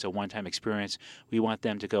come here. It's a one-time experience. We want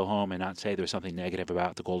them to go home and not say there's something negative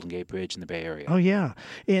about the Golden Gate Bridge in the Bay Area. Oh, yeah.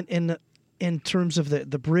 And in terms of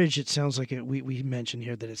the bridge, it sounds like we mentioned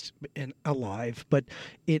here that it's alive, but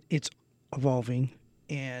it's evolving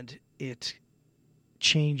and it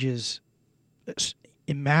changes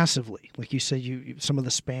massively. Like you said, some of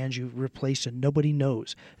the spans you replaced and nobody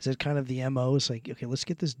knows. Is that kind of the MO? It's like, okay, let's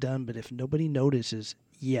get this done, but if nobody notices,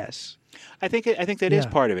 yes. I think that is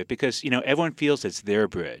part of it because everyone feels it's their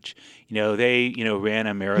bridge. They ran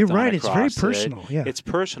a marathon. You're right. It's very across personal. Yeah. It's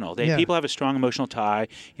personal. Yeah. People have a strong emotional tie.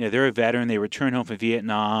 They're a veteran. They returned home from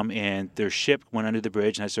Vietnam, and their ship went under the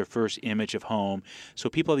bridge, and that's their first image of home. So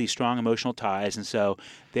people have these strong emotional ties, and so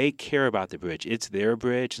they care about the bridge. It's their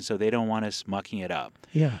bridge, and so they don't want us mucking it up.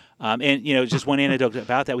 Yeah. And just one anecdote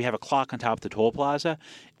about that: we have a clock on top of the toll plaza.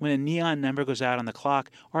 When a neon number goes out on the clock,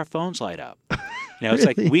 our phones light up. It's Really?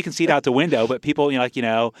 like we can see it out the window, but people,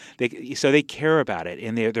 they care about it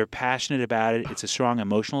and they're passionate about it. It's a strong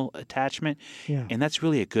emotional attachment, and that's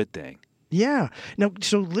really a good thing. Yeah. Now,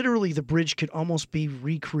 so literally, the bridge could almost be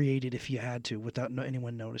recreated if you had to, without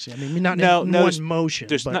anyone noticing. I mean, not in one motion.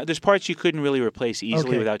 There's parts you couldn't really replace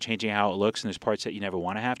easily Okay. without changing how it looks, and there's parts that you never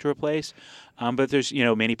want to have to replace. But there's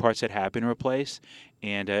many parts that have been replaced,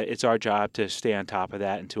 and it's our job to stay on top of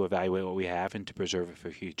that and to evaluate what we have and to preserve it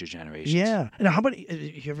for future generations. Yeah. And how many?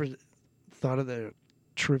 You ever thought of the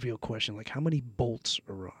trivial question, like how many bolts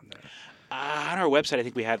are on there? On our website, I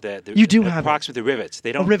think we have the You do have approximate the rivets.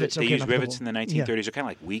 They don't rivets. They Okay, use not the rivets bolt. in the 1930s. They're kind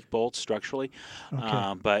of like weak bolts structurally,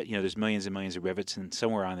 Okay. but there's millions and millions of rivets, and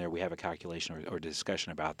somewhere on there we have a calculation or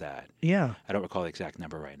discussion about that. Yeah. I don't recall the exact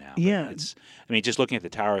number right now. But Yeah. just looking at the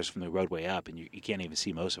towers from the roadway up, and you can't even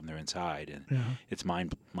see most of them. They're inside, and it's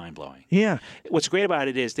mind blowing. Yeah. What's great about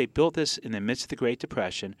it is they built this in the midst of the Great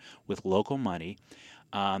Depression with local money.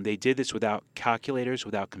 They did this without calculators,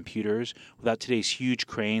 without computers, without today's huge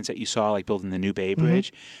cranes that you saw, like building the New Bay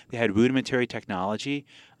Bridge. They had rudimentary technology,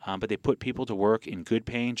 but they put people to work in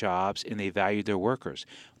good-paying jobs, and they valued their workers.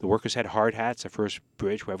 The workers had hard hats, the first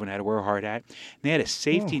bridge where everyone had to wear a hard hat. And they had a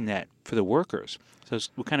safety net for the workers. So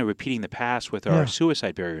we're kind of repeating the past with our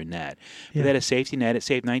suicide barrier net. But they had a safety net. It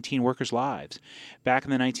saved 19 workers' lives. Back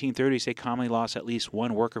in the 1930s, they commonly lost at least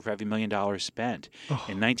one worker for every $1 million spent.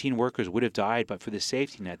 And 19 workers would have died but for the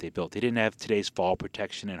safety net they built. They didn't have today's fall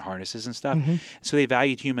protection and harnesses and stuff. So they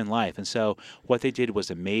valued human life. And so what they did was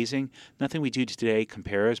amazing. Nothing we do today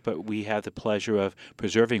compares, but we have the pleasure of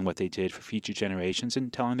preserving what they did for future generations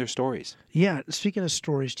and telling their stories. Yeah. Speaking of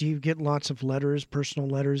stories, do you get lots of letters, personal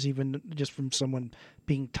letters, even just from someone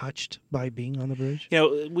being touched by being on the bridge?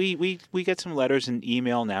 We get some letters and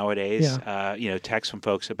email nowadays. Yeah. Texts from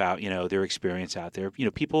folks about their experience out there.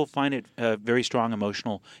 People find it a very strong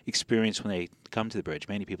emotional experience when they come to the bridge.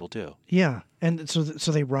 Many people do. Yeah, and so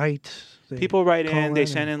they write. People write in. They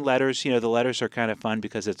send in letters. The letters are kind of fun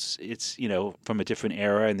because it's from a different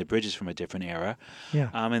era, and the bridge is from a different era. Yeah.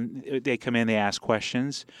 And they come in, they ask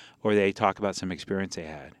questions, or they talk about some experience they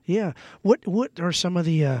had. Yeah. What are some of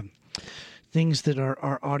the things that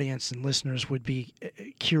our audience and listeners would be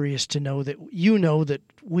curious to know that that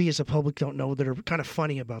we as a public don't know that are kind of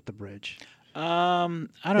funny about the bridge? I don't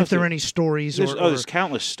know if there are any stories. There's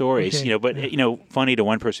countless stories, Okay. but funny to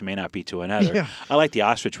one person may not be to another. Yeah. I like the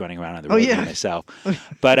ostrich running around on the road myself.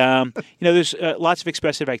 But there's lots of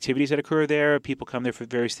expressive activities that occur there. People come there for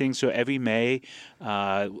various things. So every May,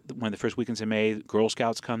 one of the first weekends in May, Girl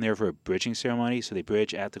Scouts come there for a bridging ceremony. So they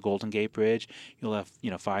bridge at the Golden Gate Bridge. You'll have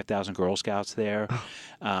 5,000 Girl Scouts there.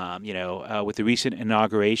 With the recent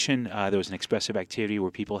inauguration, there was an expressive activity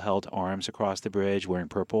where people held arms across the bridge wearing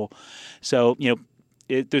purple. So,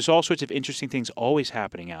 there's all sorts of interesting things always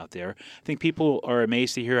happening out there. I think people are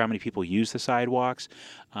amazed to hear how many people use the sidewalks.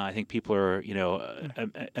 I think people are,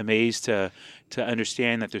 amazed to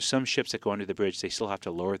understand that there's some ships that go under the bridge. They still have to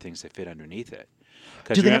lower things that fit underneath it.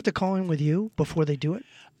 Do they have to call in with you before they do it?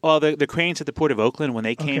 Well, the cranes at the Port of Oakland, when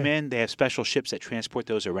they came in, they have special ships that transport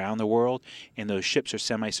those around the world, and those ships are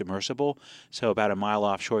semi-submersible. So about a mile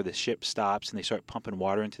offshore, the ship stops, and they start pumping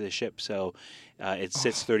water into the ship. So it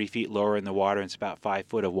sits 30 feet lower in the water, and it's about 5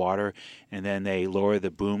 foot of water. And then they lower the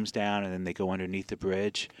booms down, and then they go underneath the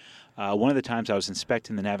bridge. One of the times I was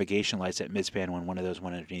inspecting the navigation lights at midspan when one of those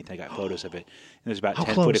went underneath. I got photos of it. And there's about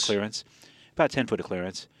 10 foot of clearance. About 10 foot of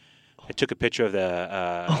clearance. I took a picture of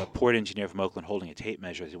the port engineer from Oakland holding a tape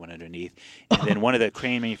measure as he went underneath. And then one of the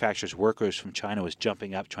crane manufacturer's workers from China was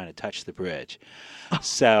jumping up trying to touch the bridge.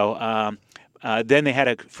 So then they had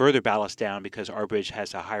to further ballast down because our bridge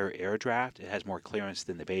has a higher air draft. It has more clearance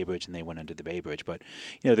than the Bay Bridge, and they went under the Bay Bridge. But,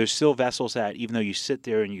 there's still vessels that, even though you sit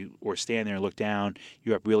there or stand there and look down,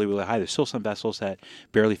 you're up really, really high. There's still some vessels that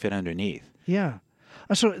barely fit underneath. Yeah.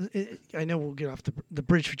 So I know we'll get off the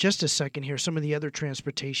bridge for just a second here. Some of the other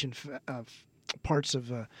transportation parts of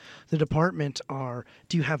the department are.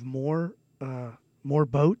 Do you have more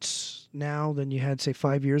boats now than you had, say,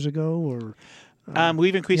 5 years ago, or?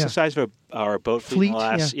 We've increased yeah. the size of our boat fleet in the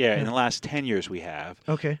last yeah. in the last 10 years we have.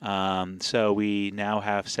 Okay. So we now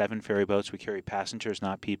have 7 ferry boats. We carry passengers,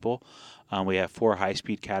 not people. We have 4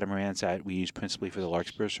 high-speed catamarans that we use principally for the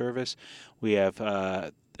larkspur service. We have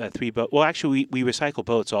 3 boats. Well, actually, we recycle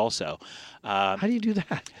boats also. How do you do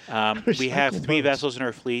that? We have 3 boats. vessels in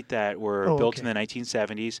our fleet that were built in okay. the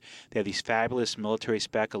 1970s. They have these fabulous military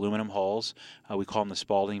spec aluminum hulls. We call them the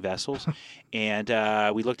Spalding vessels. And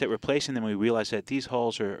we looked at replacing them. We realized that these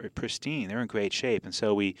hulls are pristine. They're in great shape. And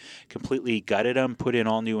so we completely gutted them, put in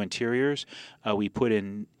all new interiors. We put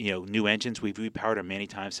in new engines. We've repowered them many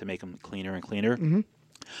times to make them cleaner and cleaner. Mm-hmm.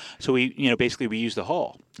 So we basically reuse the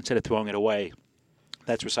hull instead of throwing it away.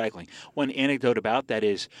 That's recycling. One anecdote about that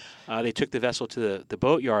is they took the vessel to the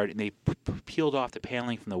boatyard and they peeled off the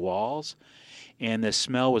paneling from the walls, and the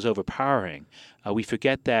smell was overpowering. We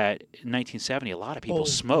forget that in 1970, a lot of people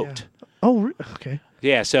smoked. Yeah. Oh, okay.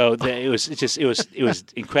 Yeah, so it was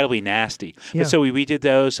incredibly nasty. Yeah. But so we redid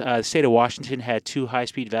those. The state of Washington had 2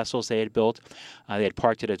 high-speed vessels they had built. They had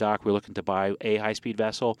parked at a dock. We were looking to buy a high-speed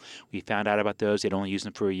vessel. We found out about those. They'd only used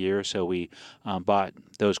them for a year, so we bought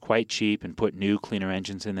those quite cheap and put new, cleaner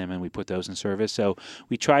engines in them, and we put those in service. So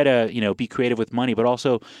we try to be creative with money, but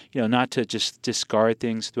also not to just discard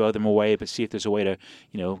things, throw them away, but see if there's a way to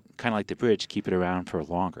kind of like the bridge, keep it around for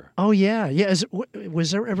longer. Oh yeah.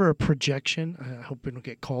 Was there ever a projection? I hope we don't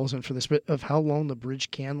get calls in for this, but of how long the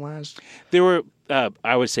bridge can last? There were,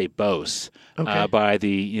 I would say, boasts by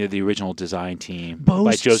the original design team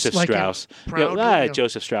by Joseph Strauss.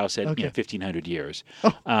 Joseph Strauss said 1,500 years.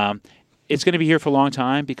 Oh. It's going to be here for a long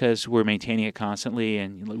time because we're maintaining it constantly,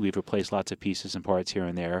 and we've replaced lots of pieces and parts here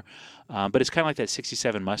and there. But it's kind of like that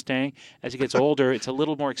 '67 Mustang. As it gets older, it's a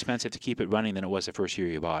little more expensive to keep it running than it was the first year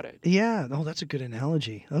you bought it. Yeah. Oh, that's a good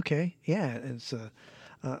analogy. Okay. Yeah, it's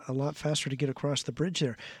a lot faster to get across the bridge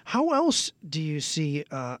there. How else do you see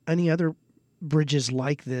any other bridges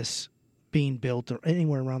like this being built or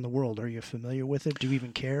anywhere around the world? Are you familiar with it? Do you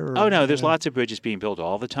even care? Or, no, there's lots of bridges being built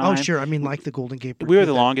all the time. Oh, sure. I mean, like the Golden Gate Bridge. We were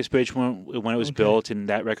the longest bridge when it was built, and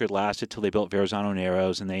that record lasted till they built Verrazano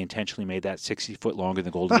Narrows, and they intentionally made that 60 foot longer than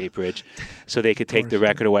the Golden Gate Bridge so they could take the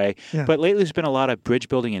record away. Yeah. But lately there's been a lot of bridge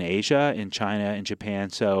building in Asia, in China, and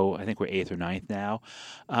Japan, so I think we're 8th or 9th now.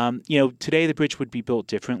 Today the bridge would be built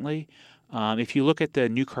differently. If you look at the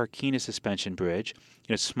New Carquina suspension bridge,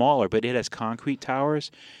 it's smaller, but it has concrete towers.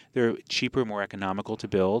 They're cheaper, more economical to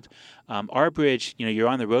build. Our bridge, you're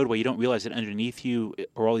on the roadway, you don't realize that underneath you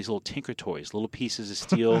are all these little tinker toys, little pieces of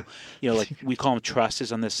steel, like we call them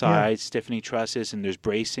trusses on the side, stiffening trusses, and there's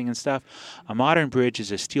bracing and stuff. A modern bridge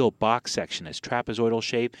is a steel box section. It's trapezoidal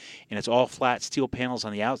shape, and it's all flat steel panels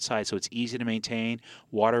on the outside, so it's easy to maintain.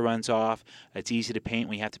 Water runs off. It's easy to paint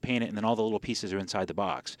when you have to paint it, and then all the little pieces are inside the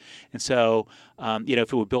box. And so,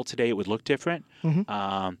 if it were built today, it would look different.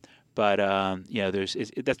 Mm-hmm. But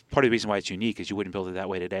that's part of the reason why it's unique is you wouldn't build it that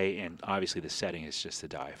way today, and obviously the setting is just to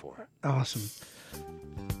die for. Awesome.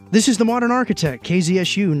 This is The Modern Architect,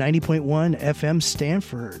 KZSU 90.1 FM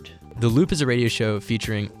Stanford. The Loop is a radio show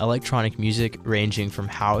featuring electronic music ranging from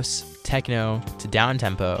house, techno, to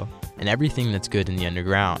downtempo, and everything that's good in the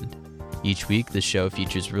underground. Each week, the show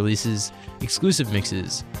features releases, exclusive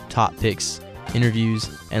mixes, top picks,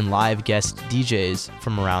 interviews, and live guest DJs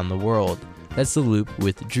from around the world. That's The Loop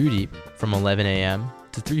with Drew Deep from 11 a.m.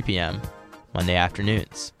 to 3 p.m. Monday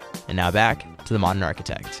afternoons. And now back to The Modern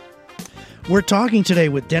Architect. We're talking today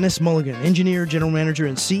with Denis Mulligan, engineer, general manager,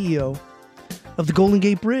 and CEO of the Golden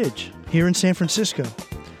Gate Bridge here in San Francisco.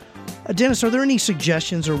 Denis, are there any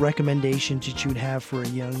suggestions or recommendations that you would have for a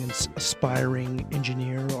young and aspiring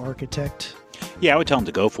engineer or architect? Yeah, I would tell them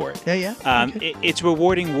to go for it. Yeah. Okay. It's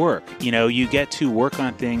rewarding work. You get to work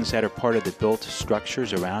on things that are part of the built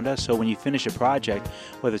structures around us. So when you finish a project,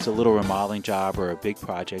 whether it's a little remodeling job or a big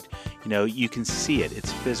project, you can see it.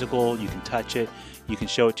 It's physical. You can touch it. You can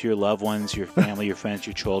show it to your loved ones, your family, your friends,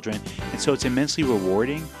 your children. And so it's immensely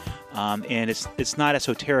rewarding. And it's not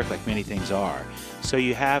esoteric like many things are. So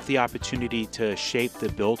you have the opportunity to shape the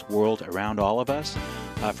built world around all of us,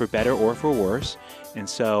 for better or for worse. And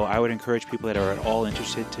so I would encourage people that are at all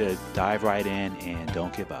interested to dive right in and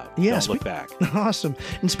don't give up. Don't look back. Awesome.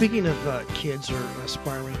 And speaking of kids or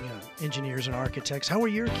aspiring engineers and architects, how are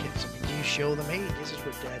your kids? I mean, do you show them, hey, this is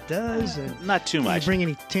what Dad does? And not too much. Do you bring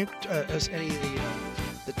any of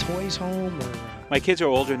the toys home? Or, my kids are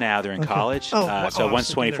older now. They're in college. So one's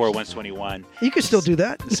 24, one's 21. You can still do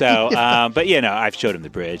that. So, but I've showed them the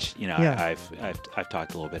bridge. I've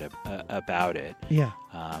talked a little bit about it. Yeah.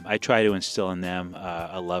 I try to instill in them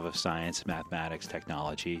a love of science, mathematics,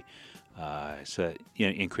 technology.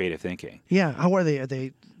 in creative thinking. Yeah. How are they? Are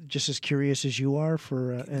they just as curious as you are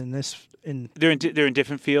for They're in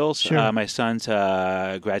different fields. Sure. My son's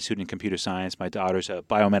a grad student in computer science. My daughter's a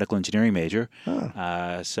biomedical engineering major.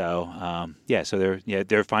 So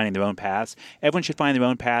they're finding their own paths. Everyone should find their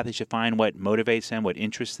own path. They should find what motivates them, what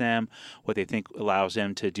interests them, what they think allows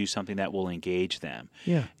them to do something that will engage them.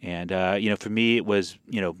 Yeah. And for me, it was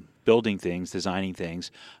building things, designing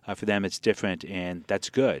things. For them, it's different, and that's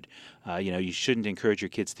good. You shouldn't encourage your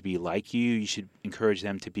kids to be like you. You should encourage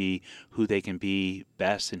them to be who they can be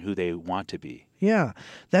best and who they want to be. Yeah.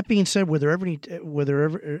 That being said, were there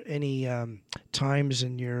ever any times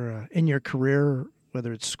in your career,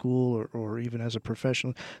 whether it's school or even as a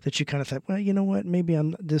professional, that you kind of thought, well, you know what, maybe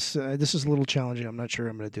this is a little challenging. I'm not sure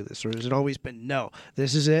I'm going to do this, or has it always been no,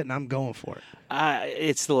 this is it, and I'm going for it?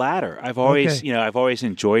 It's the latter. I've always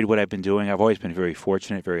enjoyed what I've been doing. I've always been very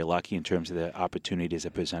fortunate, very lucky in terms of the opportunities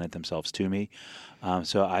that presented themselves to me.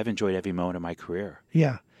 So I've enjoyed every moment of my career.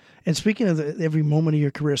 Yeah. And speaking of every moment of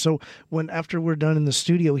your career, so after we're done in the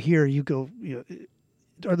studio here, you go,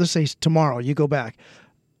 or let's say tomorrow, you go back.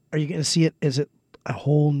 Are you going to see it? Is it a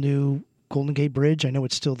whole new Golden Gate Bridge? I know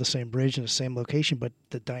it's still the same bridge in the same location, but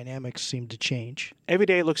the dynamics seem to change. Every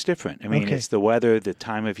day it looks different. I mean, It's the weather, the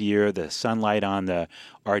time of year, the sunlight on the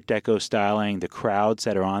Art Deco styling, the crowds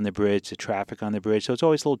that are on the bridge, the traffic on the bridge. So it's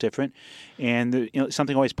always a little different. And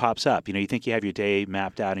something always pops up. You think you have your day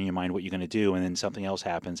mapped out in your mind what you're going to do, and then something else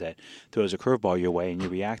happens that throws a curveball your way, and you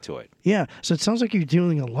react to it. Yeah. So it sounds like you're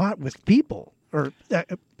dealing a lot with people, or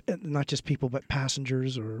not just people, but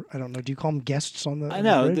passengers, or I don't know. Do you call them guests on the? I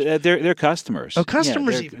know they're customers. Oh,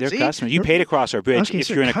 customers! Yeah, they're customers. You pay to cross our bridge if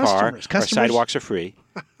you're in a car. Our sidewalks are free.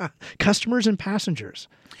 Customers and passengers.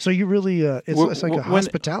 So you really, it's like a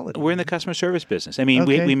hospitality. We're in the customer service business. I mean,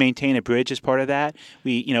 we maintain a bridge as part of that.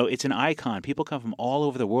 It's an icon. People come from all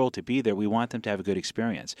over the world to be there. We want them to have a good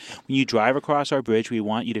experience. When you drive across our bridge, we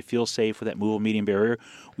want you to feel safe with that movable median barrier.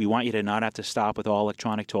 We want you to not have to stop with all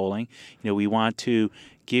electronic tolling. We want to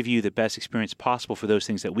give you the best experience possible for those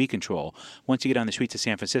things that we control. Once you get on the streets of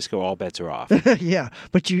San Francisco, all bets are off. Yeah,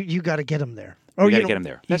 but you got to get them there. You got to get them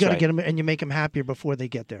there. You got to get them, and you make them happier before they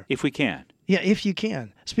get there. If we can. Yeah, if you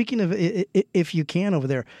can. Speaking of if you can over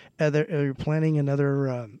there, are you planning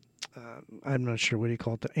another? I'm not sure. What do you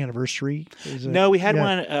call it? The anniversary? No, we had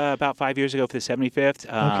one about 5 years ago for the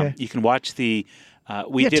 75th. You can watch the.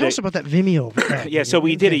 Tell us about that Vimeo. So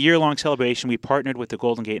we did a year-long celebration. We partnered with the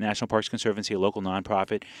Golden Gate National Parks Conservancy, a local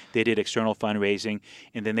nonprofit. They did external fundraising,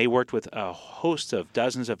 and then they worked with a host of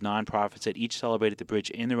dozens of nonprofits that each celebrated the bridge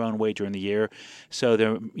in their own way during the year. So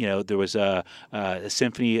there was a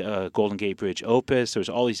symphony, Golden Gate Bridge Opus. There was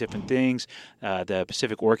all these different things. The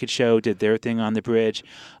Pacific Orchid Show did their thing on the bridge.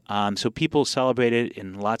 So people celebrated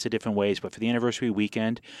in lots of different ways. But for the anniversary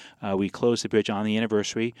weekend, we closed the bridge on the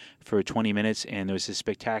anniversary for 20 minutes, and there was a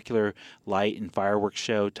spectacular light and fireworks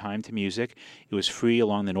show timed to music. It was free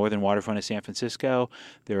along the northern waterfront of San Francisco.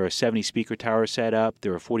 There are 70 speaker towers set up.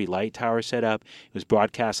 There were 40 light towers set up. It was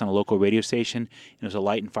broadcast on a local radio station. It was a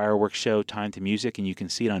light and fireworks show timed to music, and you can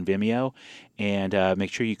see it on Vimeo. And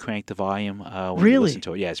make sure you crank the volume when you listen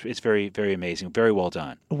to it. Yeah, it's very, very amazing. Very well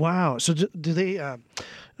done. Wow. So do they,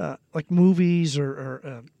 like movies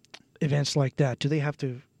or events like that, do they have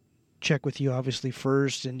to check with you obviously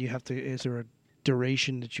first, and is there a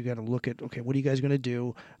duration that you got to look at? Okay, what are you guys going to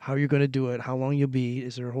do? How you're going to do it? How long you'll be?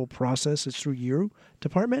 Is there a whole process? It's through your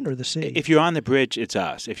department or the city? If you're on the bridge, it's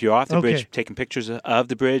us. If you're off the bridge, taking pictures of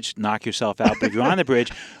the bridge, knock yourself out. But if you're on the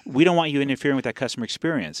bridge, we don't want you interfering with that customer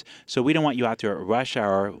experience. So we don't want you out there at rush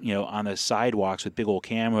hour, on the sidewalks with big old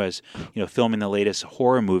cameras, filming the latest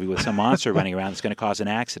horror movie with some monster running around that's going to cause an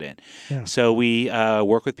accident. Yeah. So we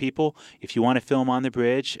work with people. If you want to film on the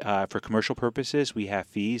bridge for commercial purposes, we have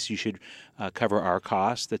fees. You should cover our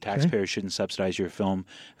costs. The taxpayer shouldn't subsidize your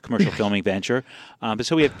commercial filming venture. But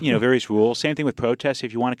so we have various rules. Same thing with protests.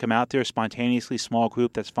 If you want to come out there spontaneously, small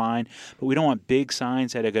group, that's fine. But we don't want big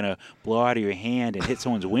signs that are going to blow out of your hand and hit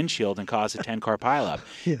someone's windshield and cause a 10-car pileup.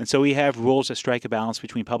 Yeah. And so we have rules that strike a balance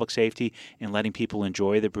between public safety and letting people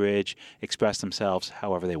enjoy the bridge, express themselves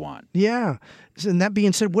however they want. Yeah. And that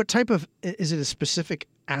being said, what type of, is it a specific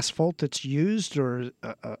asphalt that's used, or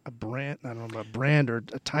a brand? I don't know, a brand or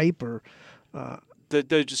a type, or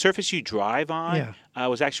the surface you drive on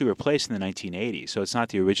was actually replaced in the 1980s, so it's not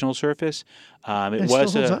the original surface. It still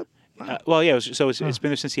holds up? Well, yeah. It's been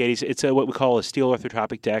there since the 80s. It's what we call a steel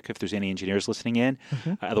orthotropic deck. If there's any engineers listening in,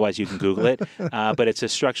 otherwise you can Google it. But it's a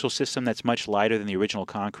structural system that's much lighter than the original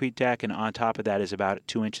concrete deck, and on top of that is about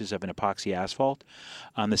 2 inches of an epoxy asphalt.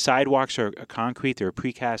 The sidewalks are concrete. They're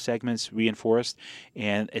precast segments, reinforced,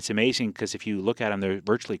 and it's amazing because if you look at them, they're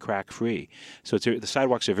virtually crack-free. So the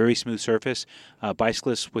sidewalks are a very smooth surface.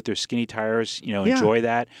 Bicyclists with their skinny tires, enjoy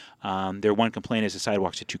that. Their one complaint is the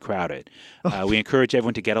sidewalks are too crowded. We encourage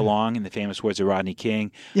everyone to get along, in the famous words of Rodney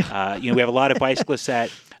King. We have a lot of bicyclists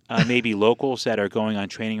that maybe locals that are going on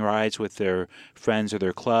training rides with their friends or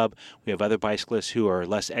their club. We have other bicyclists who are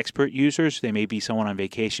less expert users. They may be someone on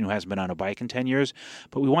vacation who hasn't been on a bike in 10 years,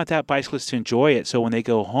 but we want that bicyclist to enjoy it so when they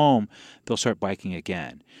go home, they'll start biking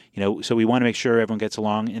again. So we want to make sure everyone gets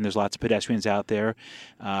along, and there's lots of pedestrians out there.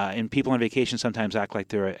 And people on vacation sometimes act like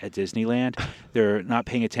they're at Disneyland. They're not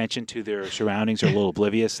paying attention to their surroundings, or a little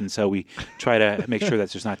oblivious, and so we try to make sure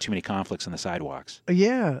that there's not too many conflicts on the sidewalks.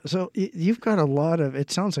 Yeah, so you've got a lot of,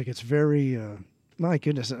 it sounds like it's very, my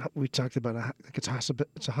goodness, we talked about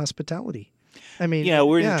it's a hospitality. I mean,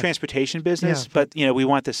 we're in the transportation business, but we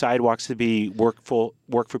want the sidewalks to be work for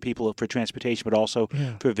people for transportation, but also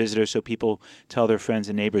for visitors, so people tell their friends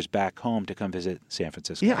and neighbors back home to come visit San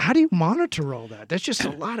Francisco. Yeah, how do you monitor all that? That's just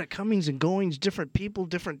a lot of comings and goings, different people,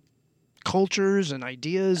 different cultures and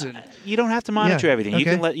ideas, and you don't have to monitor everything. Okay.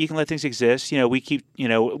 You can let things exist. We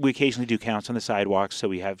occasionally do counts on the sidewalks, so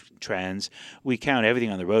we have trends. We count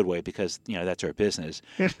everything on the roadway because that's our business.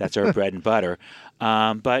 That's our bread and butter.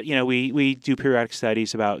 But we do periodic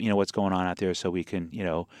studies about what's going on out there, so we can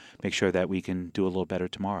make sure that we can do a little better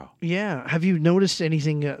tomorrow. Yeah. Have you noticed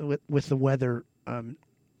anything with the weather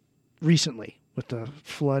recently? With the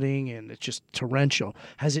flooding and it's just torrential,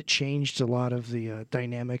 has it changed a lot of the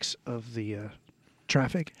dynamics of the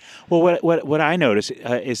traffic? Well, what I notice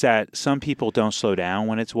is that some people don't slow down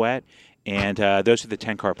when it's wet, and those are the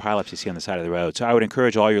 10-car pileups you see on the side of the road. So I would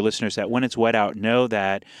encourage all your listeners that when it's wet out, know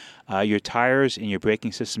that your tires and your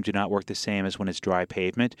braking system do not work the same as when it's dry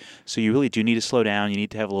pavement. So you really do need to slow down. You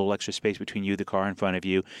need to have a little extra space between you and the car in front of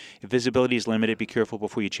you. If visibility is limited, be careful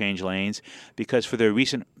before you change lanes, because for the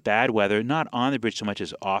recent bad weather, not on the bridge so much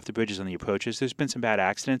as off the bridges on the approaches, there's been some bad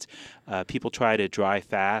accidents. People try to drive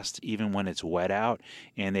fast even when it's wet out,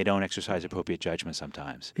 and they don't exercise appropriate judgment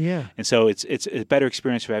sometimes. Yeah. And so it's a better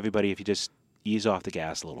experience for everybody if you just ease off the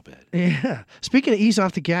gas a little bit. Yeah. Speaking of ease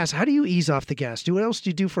off the gas, how do you ease off the gas? What else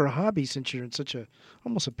do you do for a hobby since you're in such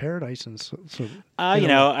almost a paradise? And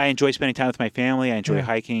I enjoy spending time with my family. I enjoy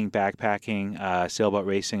hiking, backpacking, sailboat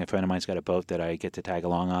racing. A friend of mine's got a boat that I get to tag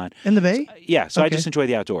along on. In the Bay? So I just enjoy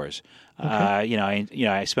the outdoors. Okay.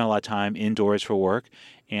 I spend a lot of time indoors for work,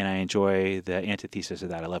 and I enjoy the antithesis of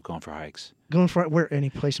that. I love going for hikes. Going for where? Any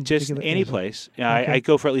place in particular? Just any place. I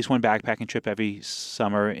go for at least one backpacking trip every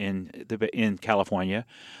summer in California,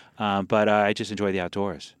 but I just enjoy the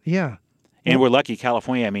outdoors. Yeah. And we're lucky,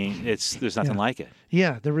 California. I mean, there's nothing like it.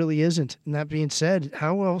 Yeah, there really isn't. And that being said,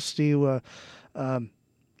 how else do you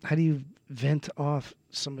how do you vent off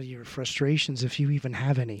some of your frustrations, if you even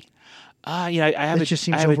have any? It just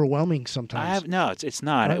seems overwhelming sometimes. It's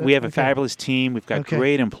not. We have a fabulous team. We've got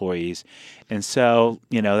great employees, and so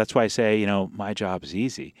that's why I say my job is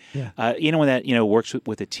easy. Yeah. When that works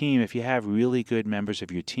with a team, if you have really good members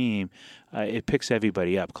of your team, it picks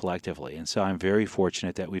everybody up collectively. And so I'm very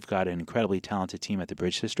fortunate that we've got an incredibly talented team at the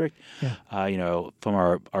Bridge District. Yeah. From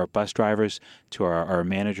our bus drivers to our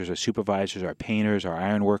managers, our supervisors, our painters, our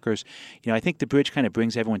iron workers. I think the Bridge kind of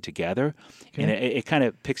brings everyone together, and it kind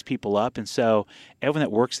of picks people up. And so everyone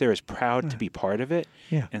that works there is proud to be part of it.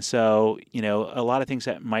 Yeah. And so, a lot of things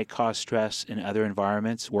that might cause stress in other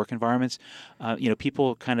environments, work environments,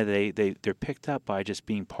 people kind of, they're picked up by just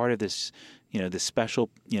being part of this, this special,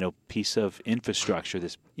 piece of infrastructure,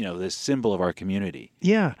 this symbol of our community.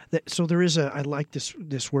 Yeah. So there is I like this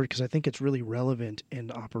word because I think it's really relevant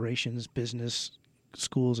in operations, business,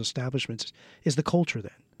 schools, establishments, is the culture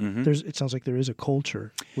then. Mm-hmm. It sounds like there is a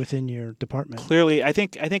culture within your department. Clearly, I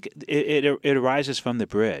think it arises from the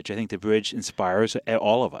Bridge. I think the Bridge inspires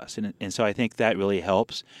all of us, and so I think that really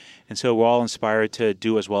helps. And so we're all inspired to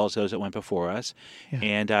do as well as those that went before us. Yeah.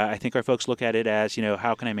 And I think our folks look at it as,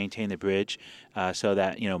 how can I maintain the Bridge so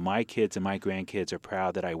that, my kids and my grandkids are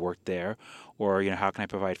proud that I worked there? Or, how can I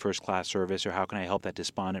provide first-class service? Or how can I help that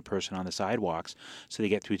despondent person on the sidewalks so they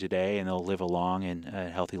get through today and they'll live a long and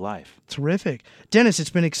healthy life? Terrific. Dennis,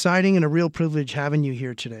 it's been exciting and a real privilege having you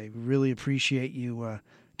here today. We really appreciate you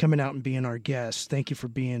coming out and being our guest. Thank you for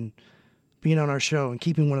being on our show and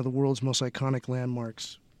keeping one of the world's most iconic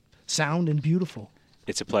landmarks sound and beautiful.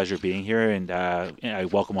 It's a pleasure being here, and I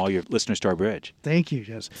welcome all your listeners to our bridge. Thank you,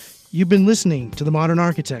 Jess. You've been listening to The Modern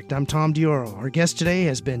Architect. I'm Tom Dioro. Our guest today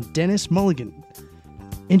has been Denis Mulligan,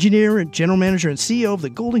 engineer and general manager and CEO of the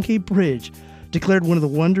Golden Gate Bridge, declared one of the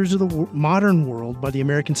wonders of the modern world by the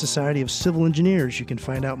American Society of Civil Engineers. You can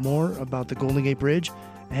find out more about the Golden Gate Bridge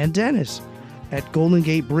and Denis at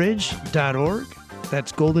goldengatebridge.org.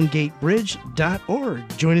 That's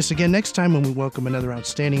goldengatebridge.org. Join us again next time when we welcome another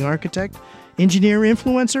outstanding architect, engineer,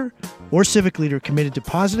 influencer, or civic leader committed to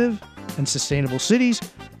positive and sustainable cities,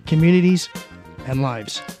 communities, and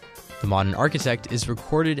lives. The Modern Architect is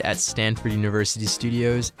recorded at Stanford University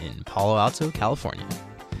Studios in Palo Alto, California,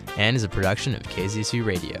 and is a production of KZSU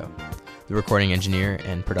Radio. The recording engineer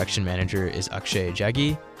and production manager is Akshay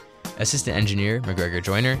Jaggi, assistant engineer McGregor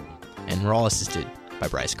Joyner, and we're all assisted by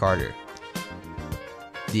Bryce Carter.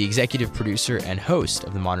 The executive producer and host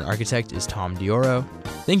of The Modern Architect is Tom Dioro.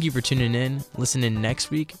 Thank you for tuning in. Listen in next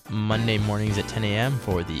week, Monday mornings at 10 a.m.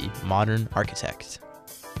 for The Modern Architect.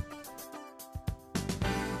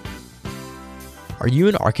 Are you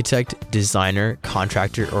an architect, designer,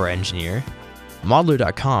 contractor, or engineer?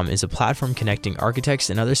 Modeler.com is a platform connecting architects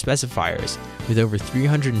and other specifiers with over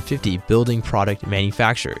 350 building product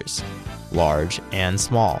manufacturers, large and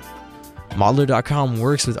small. Modeler.com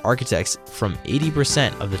works with architects from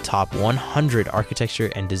 80% of the top 100 architecture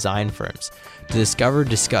and design firms to discover,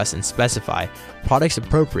 discuss, and specify products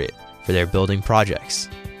appropriate for their building projects.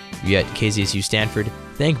 We at KZSU Stanford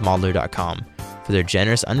thank Modeler.com for their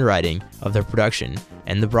generous underwriting of their production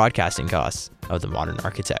and the broadcasting costs of The Modern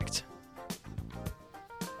Architect.